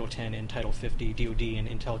Title 10 and Title 50 DoD and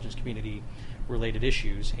intelligence community related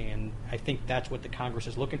issues. And I think that's what the Congress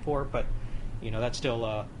is looking for. But that's still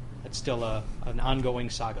an ongoing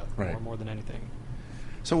saga, right. more than anything.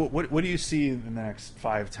 So what do you see in the next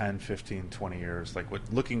 5, 10, 15, 20 years? Like,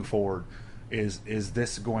 looking forward, is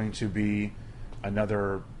this going to be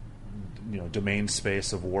another domain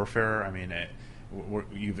space of warfare? I mean,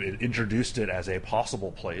 you've introduced it as a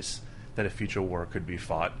possible place that a future war could be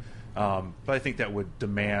fought. But I think that would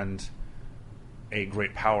demand a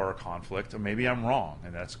great power conflict, or maybe I'm wrong,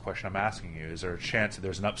 and that's the question I'm asking you. Is there a chance that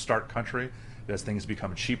there's an upstart country as things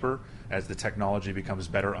become cheaper, as the technology becomes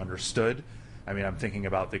better understood? I mean, I'm thinking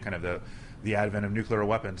about the advent of nuclear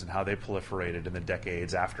weapons and how they proliferated in the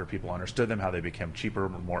decades after people understood them, how they became cheaper,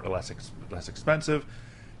 less expensive.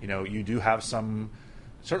 You know, you do have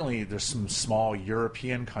certainly there's some small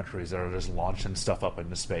European countries that are just launching stuff up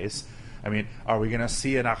into space. I mean, are we going to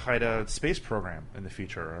see an Al-Qaeda space program in the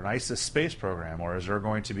future, or an ISIS space program, or is there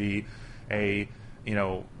going to be the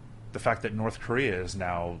fact that North Korea is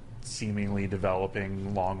now seemingly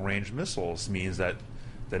developing long-range missiles means that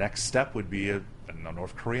the next step would be a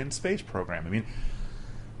North Korean space program. I mean,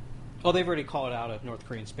 they've already called out a North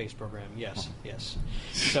Korean space program. Yes, yes.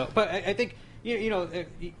 So, but I think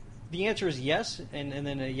the answer is yes, and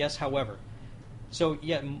then a yes, however. So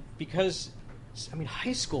yeah, because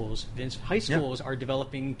high schools, Vince, are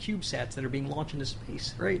developing CubeSats that are being launched into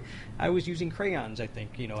space, right? I was using crayons, I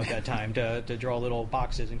think, at that time to draw little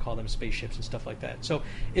boxes and call them spaceships and stuff like that. So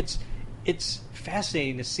it's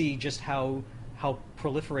fascinating to see just how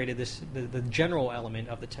proliferated the general element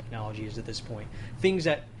of the technology is at this point. Things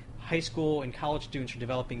that high school and college students are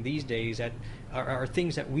developing these days that are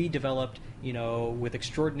things that we developed, with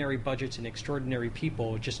extraordinary budgets and extraordinary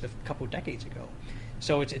people just a couple of decades ago.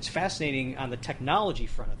 So it's fascinating on the technology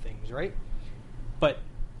front of things, right? But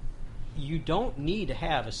you don't need to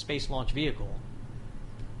have a space launch vehicle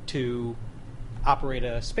to operate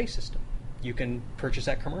a space system. You can purchase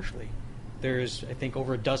that commercially. There's, I think,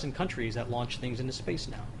 over a dozen countries that launch things into space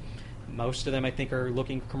now. Most of them, I think, are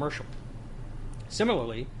looking commercial.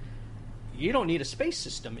 Similarly, you don't need a space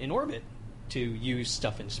system in orbit to use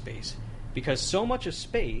stuff in space, because so much of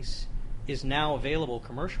space is now available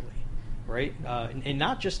commercially. Right, and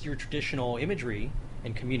not just your traditional imagery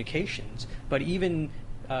and communications, but even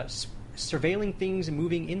surveilling things and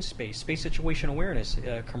moving in space, space situation awareness,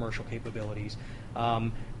 commercial capabilities,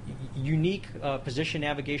 unique position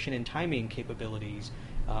navigation and timing capabilities.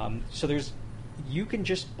 So you can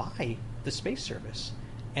just buy the space service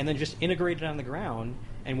and then just integrate it on the ground.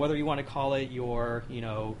 And whether you want to call it your,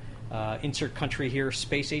 insert country here,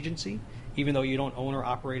 space agency, even though you don't own or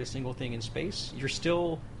operate a single thing in space, you're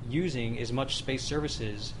still using as much space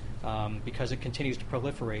services because it continues to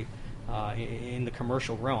proliferate in the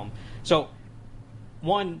commercial realm. So,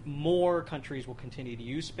 more countries will continue to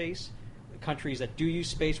use space. The countries that do use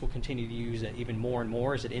space will continue to use it even more and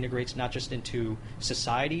more as it integrates not just into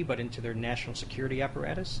society, but into their national security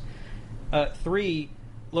apparatus. 3,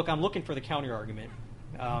 look, I'm looking for the counter argument,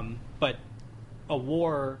 but a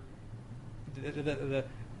war,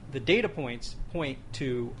 the data points point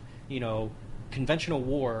to, conventional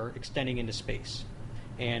war extending into space.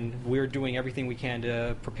 And we're doing everything we can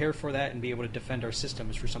to prepare for that and be able to defend our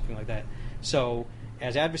systems for something like that. So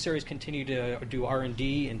as adversaries continue to do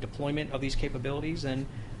R&D and deployment of these capabilities, then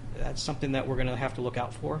that's something that we're going to have to look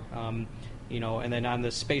out for. And then on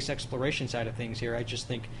the space exploration side of things here, I just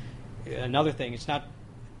think another thing,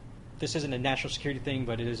 this isn't a national security thing,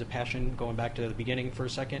 but it is a passion, going back to the beginning for a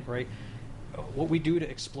second, right? What we do to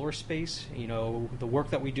explore space, the work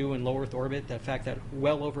that we do in low Earth orbit, the fact that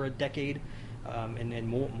well over a decade,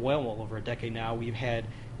 and well over a decade now, we've had,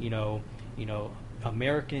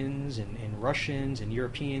 Americans and Russians and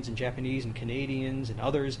Europeans and Japanese and Canadians and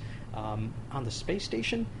others on the space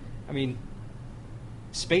station. I mean,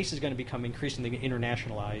 space is going to become increasingly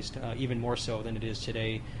internationalized, even more so than it is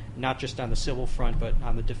today, not just on the civil front, but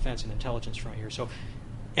on the defense and intelligence front here. So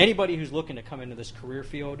anybody who's looking to come into this career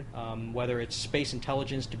field, whether it's space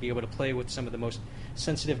intelligence to be able to play with some of the most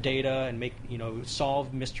sensitive data and make,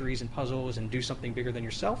 solve mysteries and puzzles and do something bigger than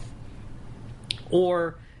yourself,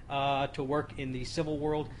 or to work in the civil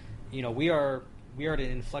world, we are at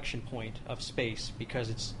an inflection point of space because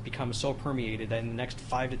it's become so permeated that in the next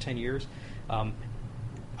 5 to 10 years,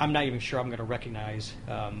 I'm not even sure I'm going to recognize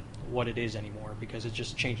what it is anymore because it's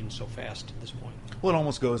just changing so fast at this point. Well, it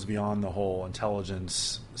almost goes beyond the whole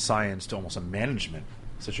intelligence science to almost a management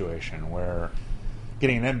situation where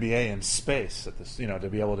getting an MBA in space at this, to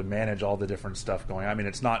be able to manage all the different stuff going on. I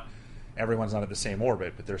mean, everyone's not at the same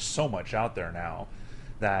orbit, but there's so much out there now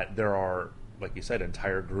that there are, like you said,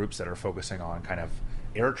 entire groups that are focusing on kind of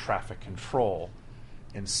air traffic control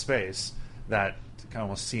in space that kind of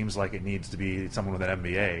almost seems like it needs to be someone with an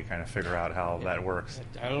MBA kind of figure out how that works.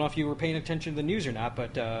 I don't know if you were paying attention to the news or not,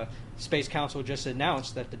 but Space Council just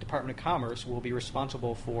announced that the Department of Commerce will be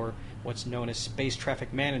responsible for what's known as space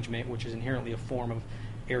traffic management, which is inherently a form of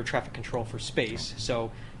air traffic control for space.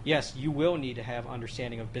 So, yes, you will need to have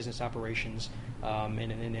understanding of business operations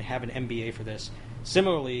and have an MBA for this.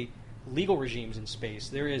 Similarly, legal regimes in space.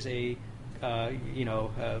 There is a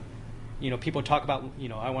people talk about,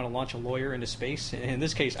 I want to launch a lawyer into space. In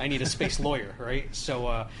this case, I need a space lawyer, right?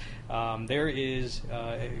 So there is,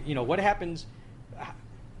 what happens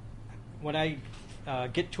when I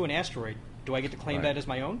get to an asteroid? Do I get to claim that as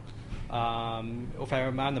my own? If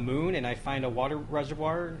I'm on the moon and I find a water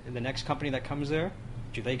reservoir, and the next company that comes there,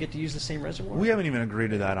 do they get to use the same reservoir? We haven't even agreed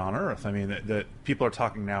to that on Earth. I mean, that people are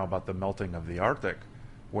talking now about the melting of the Arctic,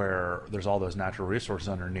 where there's all those natural resources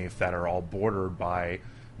underneath that are all bordered by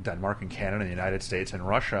Denmark and Canada and the United States and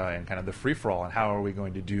Russia, and kind of the free-for-all, and how are we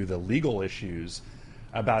going to do the legal issues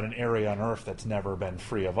about an area on Earth that's never been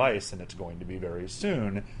free of ice, and it's going to be very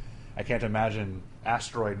soon. I can't imagine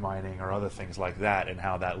asteroid mining or other things like that, and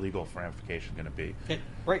how that legal ramification is going to be.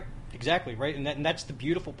 Right, exactly, right, and that's the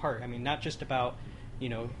beautiful part. I mean, not just about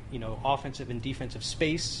offensive and defensive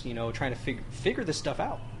space, trying to figure this stuff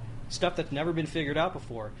out, stuff that's never been figured out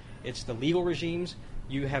before. It's the legal regimes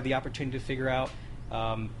you have the opportunity to figure out.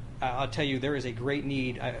 I'll tell you, there is a great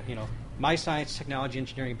need. My science, technology,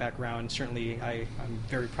 engineering background, certainly I'm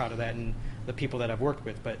very proud of that and the people that I've worked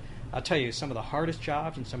with. But I'll tell you, some of the hardest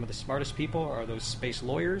jobs and some of the smartest people are those space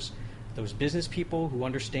lawyers, those business people who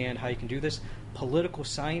understand how you can do this, political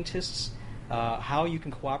scientists, how you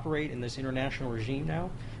can cooperate in this international regime now,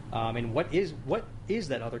 and what is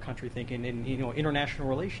that other country thinking in international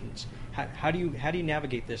relations? How do you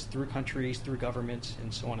navigate this through countries, through governments,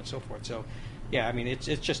 and so on and so forth? So, yeah, I mean it's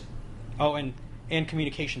just and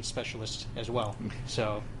communication specialists as well.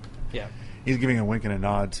 So, yeah. He's giving a wink and a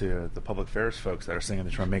nod to the public affairs folks that are sitting in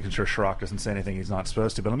the room, making sure Chirac doesn't say anything he's not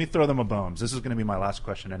supposed to. But let me throw them a bone. This is going to be my last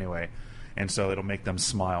question anyway, and so it'll make them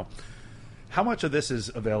smile. How much of this is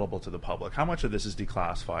available to the public? How much of this is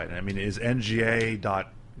declassified? I mean, is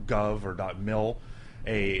nga.gov or .mil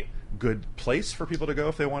a good place for people to go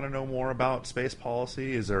if they want to know more about space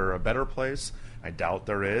policy? Is there a better place? I doubt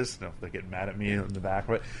there is. If they get mad at me in the back.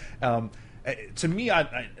 But to me,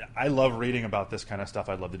 I love reading about this kind of stuff.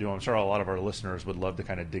 I'd love to do. I'm sure a lot of our listeners would love to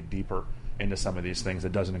kind of dig deeper into some of these things.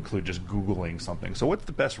 That doesn't include just Googling something. So what's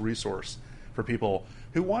the best resource for people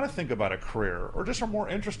who want to think about a career or just are more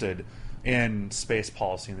interested in space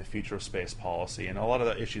policy and the future of space policy and a lot of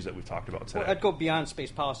the issues that we've talked about today? Well, I'd go beyond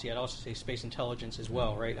space policy. I'd also say space intelligence as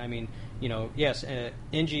well, right? I mean, yes,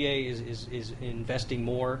 NGA is investing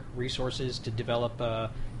more resources to develop,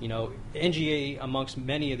 NGA amongst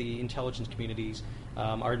many of the intelligence communities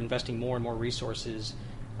are investing more and more resources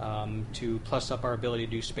to plus up our ability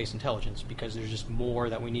to do space intelligence because there's just more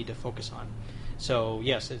that we need to focus on. So,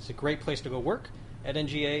 yes, it's a great place to go work at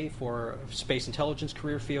NGA for space intelligence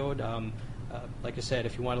career field. Like I said,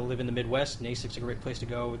 if you want to live in the Midwest, NASIC's a great place to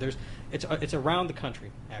go. It's around the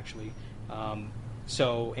country, actually.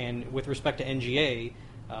 And with respect to NGA,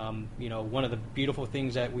 one of the beautiful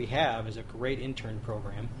things that we have is a great intern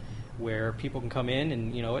program where people can come in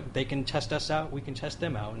and, they can test us out, we can test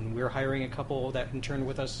them out. And we're hiring a couple that interned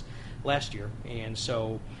with us last year. And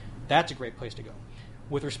so that's a great place to go.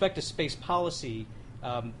 With respect to space policy,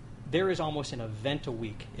 there is almost an event a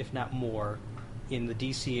week, if not more, in the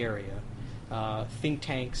D.C. area. Think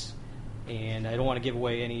tanks, and I don't want to give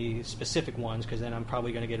away any specific ones because then I'm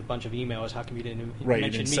probably going to get a bunch of emails. How come you didn't mention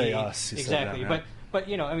you didn't me? Say us. Exactly. That, right? But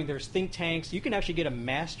there's think tanks. You can actually get a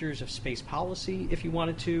master's of space policy if you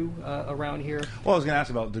wanted to around here. Well, I was going to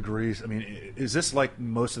ask about degrees. I mean, is this like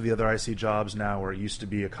most of the other IC jobs now where it used to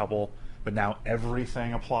be a couple, but now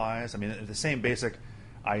everything applies? I mean, the same basic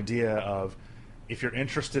idea of if you're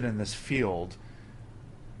interested in this field,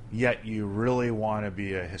 yet you really want to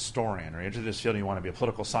be a historian, or you're interested in this field and you want to be a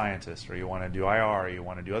political scientist, or you want to do IR, or you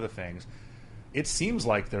want to do other things, it seems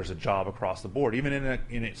like there's a job across the board, even in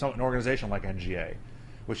an organization like NGA,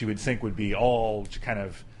 which you would think would be all kind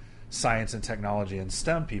of science and technology and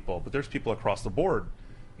STEM people, but there's people across the board,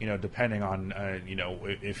 depending on,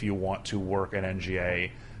 if you want to work at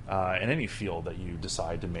NGA in any field that you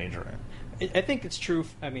decide to major in. I think it's true.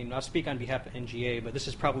 I mean, I'll speak on behalf of NGA, but this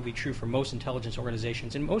is probably true for most intelligence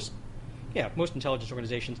organizations. And most intelligence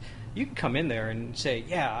organizations, you can come in there and say,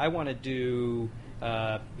 "Yeah, I want to do,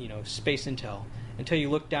 space intel." Until you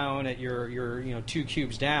look down at your 2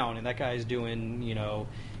 cubes down, and that guy's doing,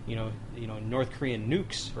 North Korean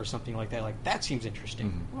nukes or something like that. Like that seems interesting.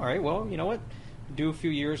 Mm-hmm. All right, well, you know what? Do a few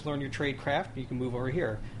years, learn your trade craft, you can move over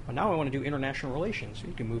here. Well, now I want to do international relations.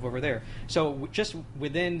 You can move over there. So just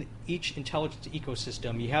within each intelligence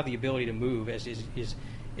ecosystem, you have the ability to move as it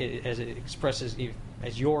expresses,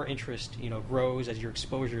 as your interest grows, as your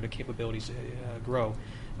exposure to capabilities grow.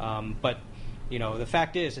 But the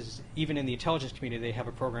fact is even in the intelligence community, they have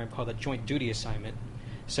a program called a Joint Duty Assignment.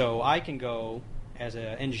 So I can go as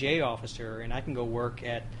an NGA officer, and I can go work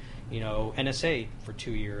at NSA for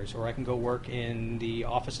 2 years, or I can go work in the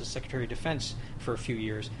Office of Secretary of Defense for a few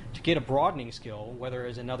years to get a broadening skill, whether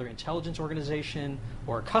it's another intelligence organization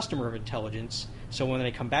or a customer of intelligence. So when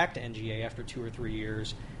they come back to NGA after 2 or 3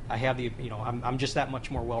 years, I have I'm just that much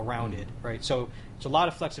more well-rounded, right? So it's a lot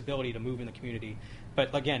of flexibility to move in the community.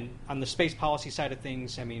 But again, on the space policy side of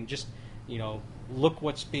things, I mean, just look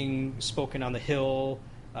what's being spoken on the Hill.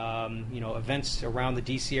 Events around the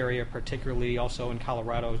D.C. area, particularly also in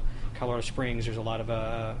Colorado Springs. There's a lot of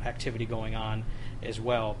activity going on as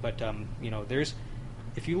well. But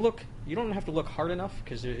if you look, you don't have to look hard enough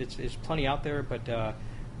because it's plenty out there. But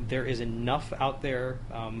there is enough out there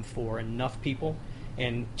for enough people.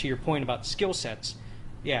 And to your point about skill sets,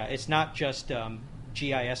 yeah, it's not just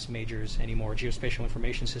GIS majors anymore, geospatial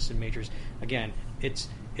information system majors. Again, it's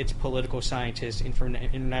political scientists,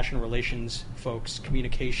 international relations folks,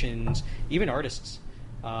 communications, even artists.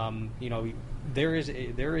 There is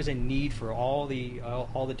a need for all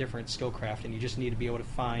the different skill craft, and you just need to be able to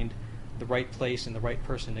find the right place and the right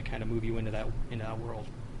person to kind of move you into that world.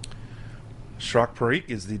 Chirag Parikh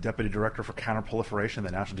is the Deputy Director for Counterproliferation at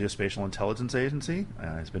the National Geospatial Intelligence Agency.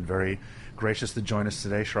 He's been very gracious to join us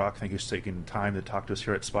today. Chirag, thank you for taking time to talk to us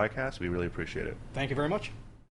here at SpyCast. We really appreciate it. Thank you very much.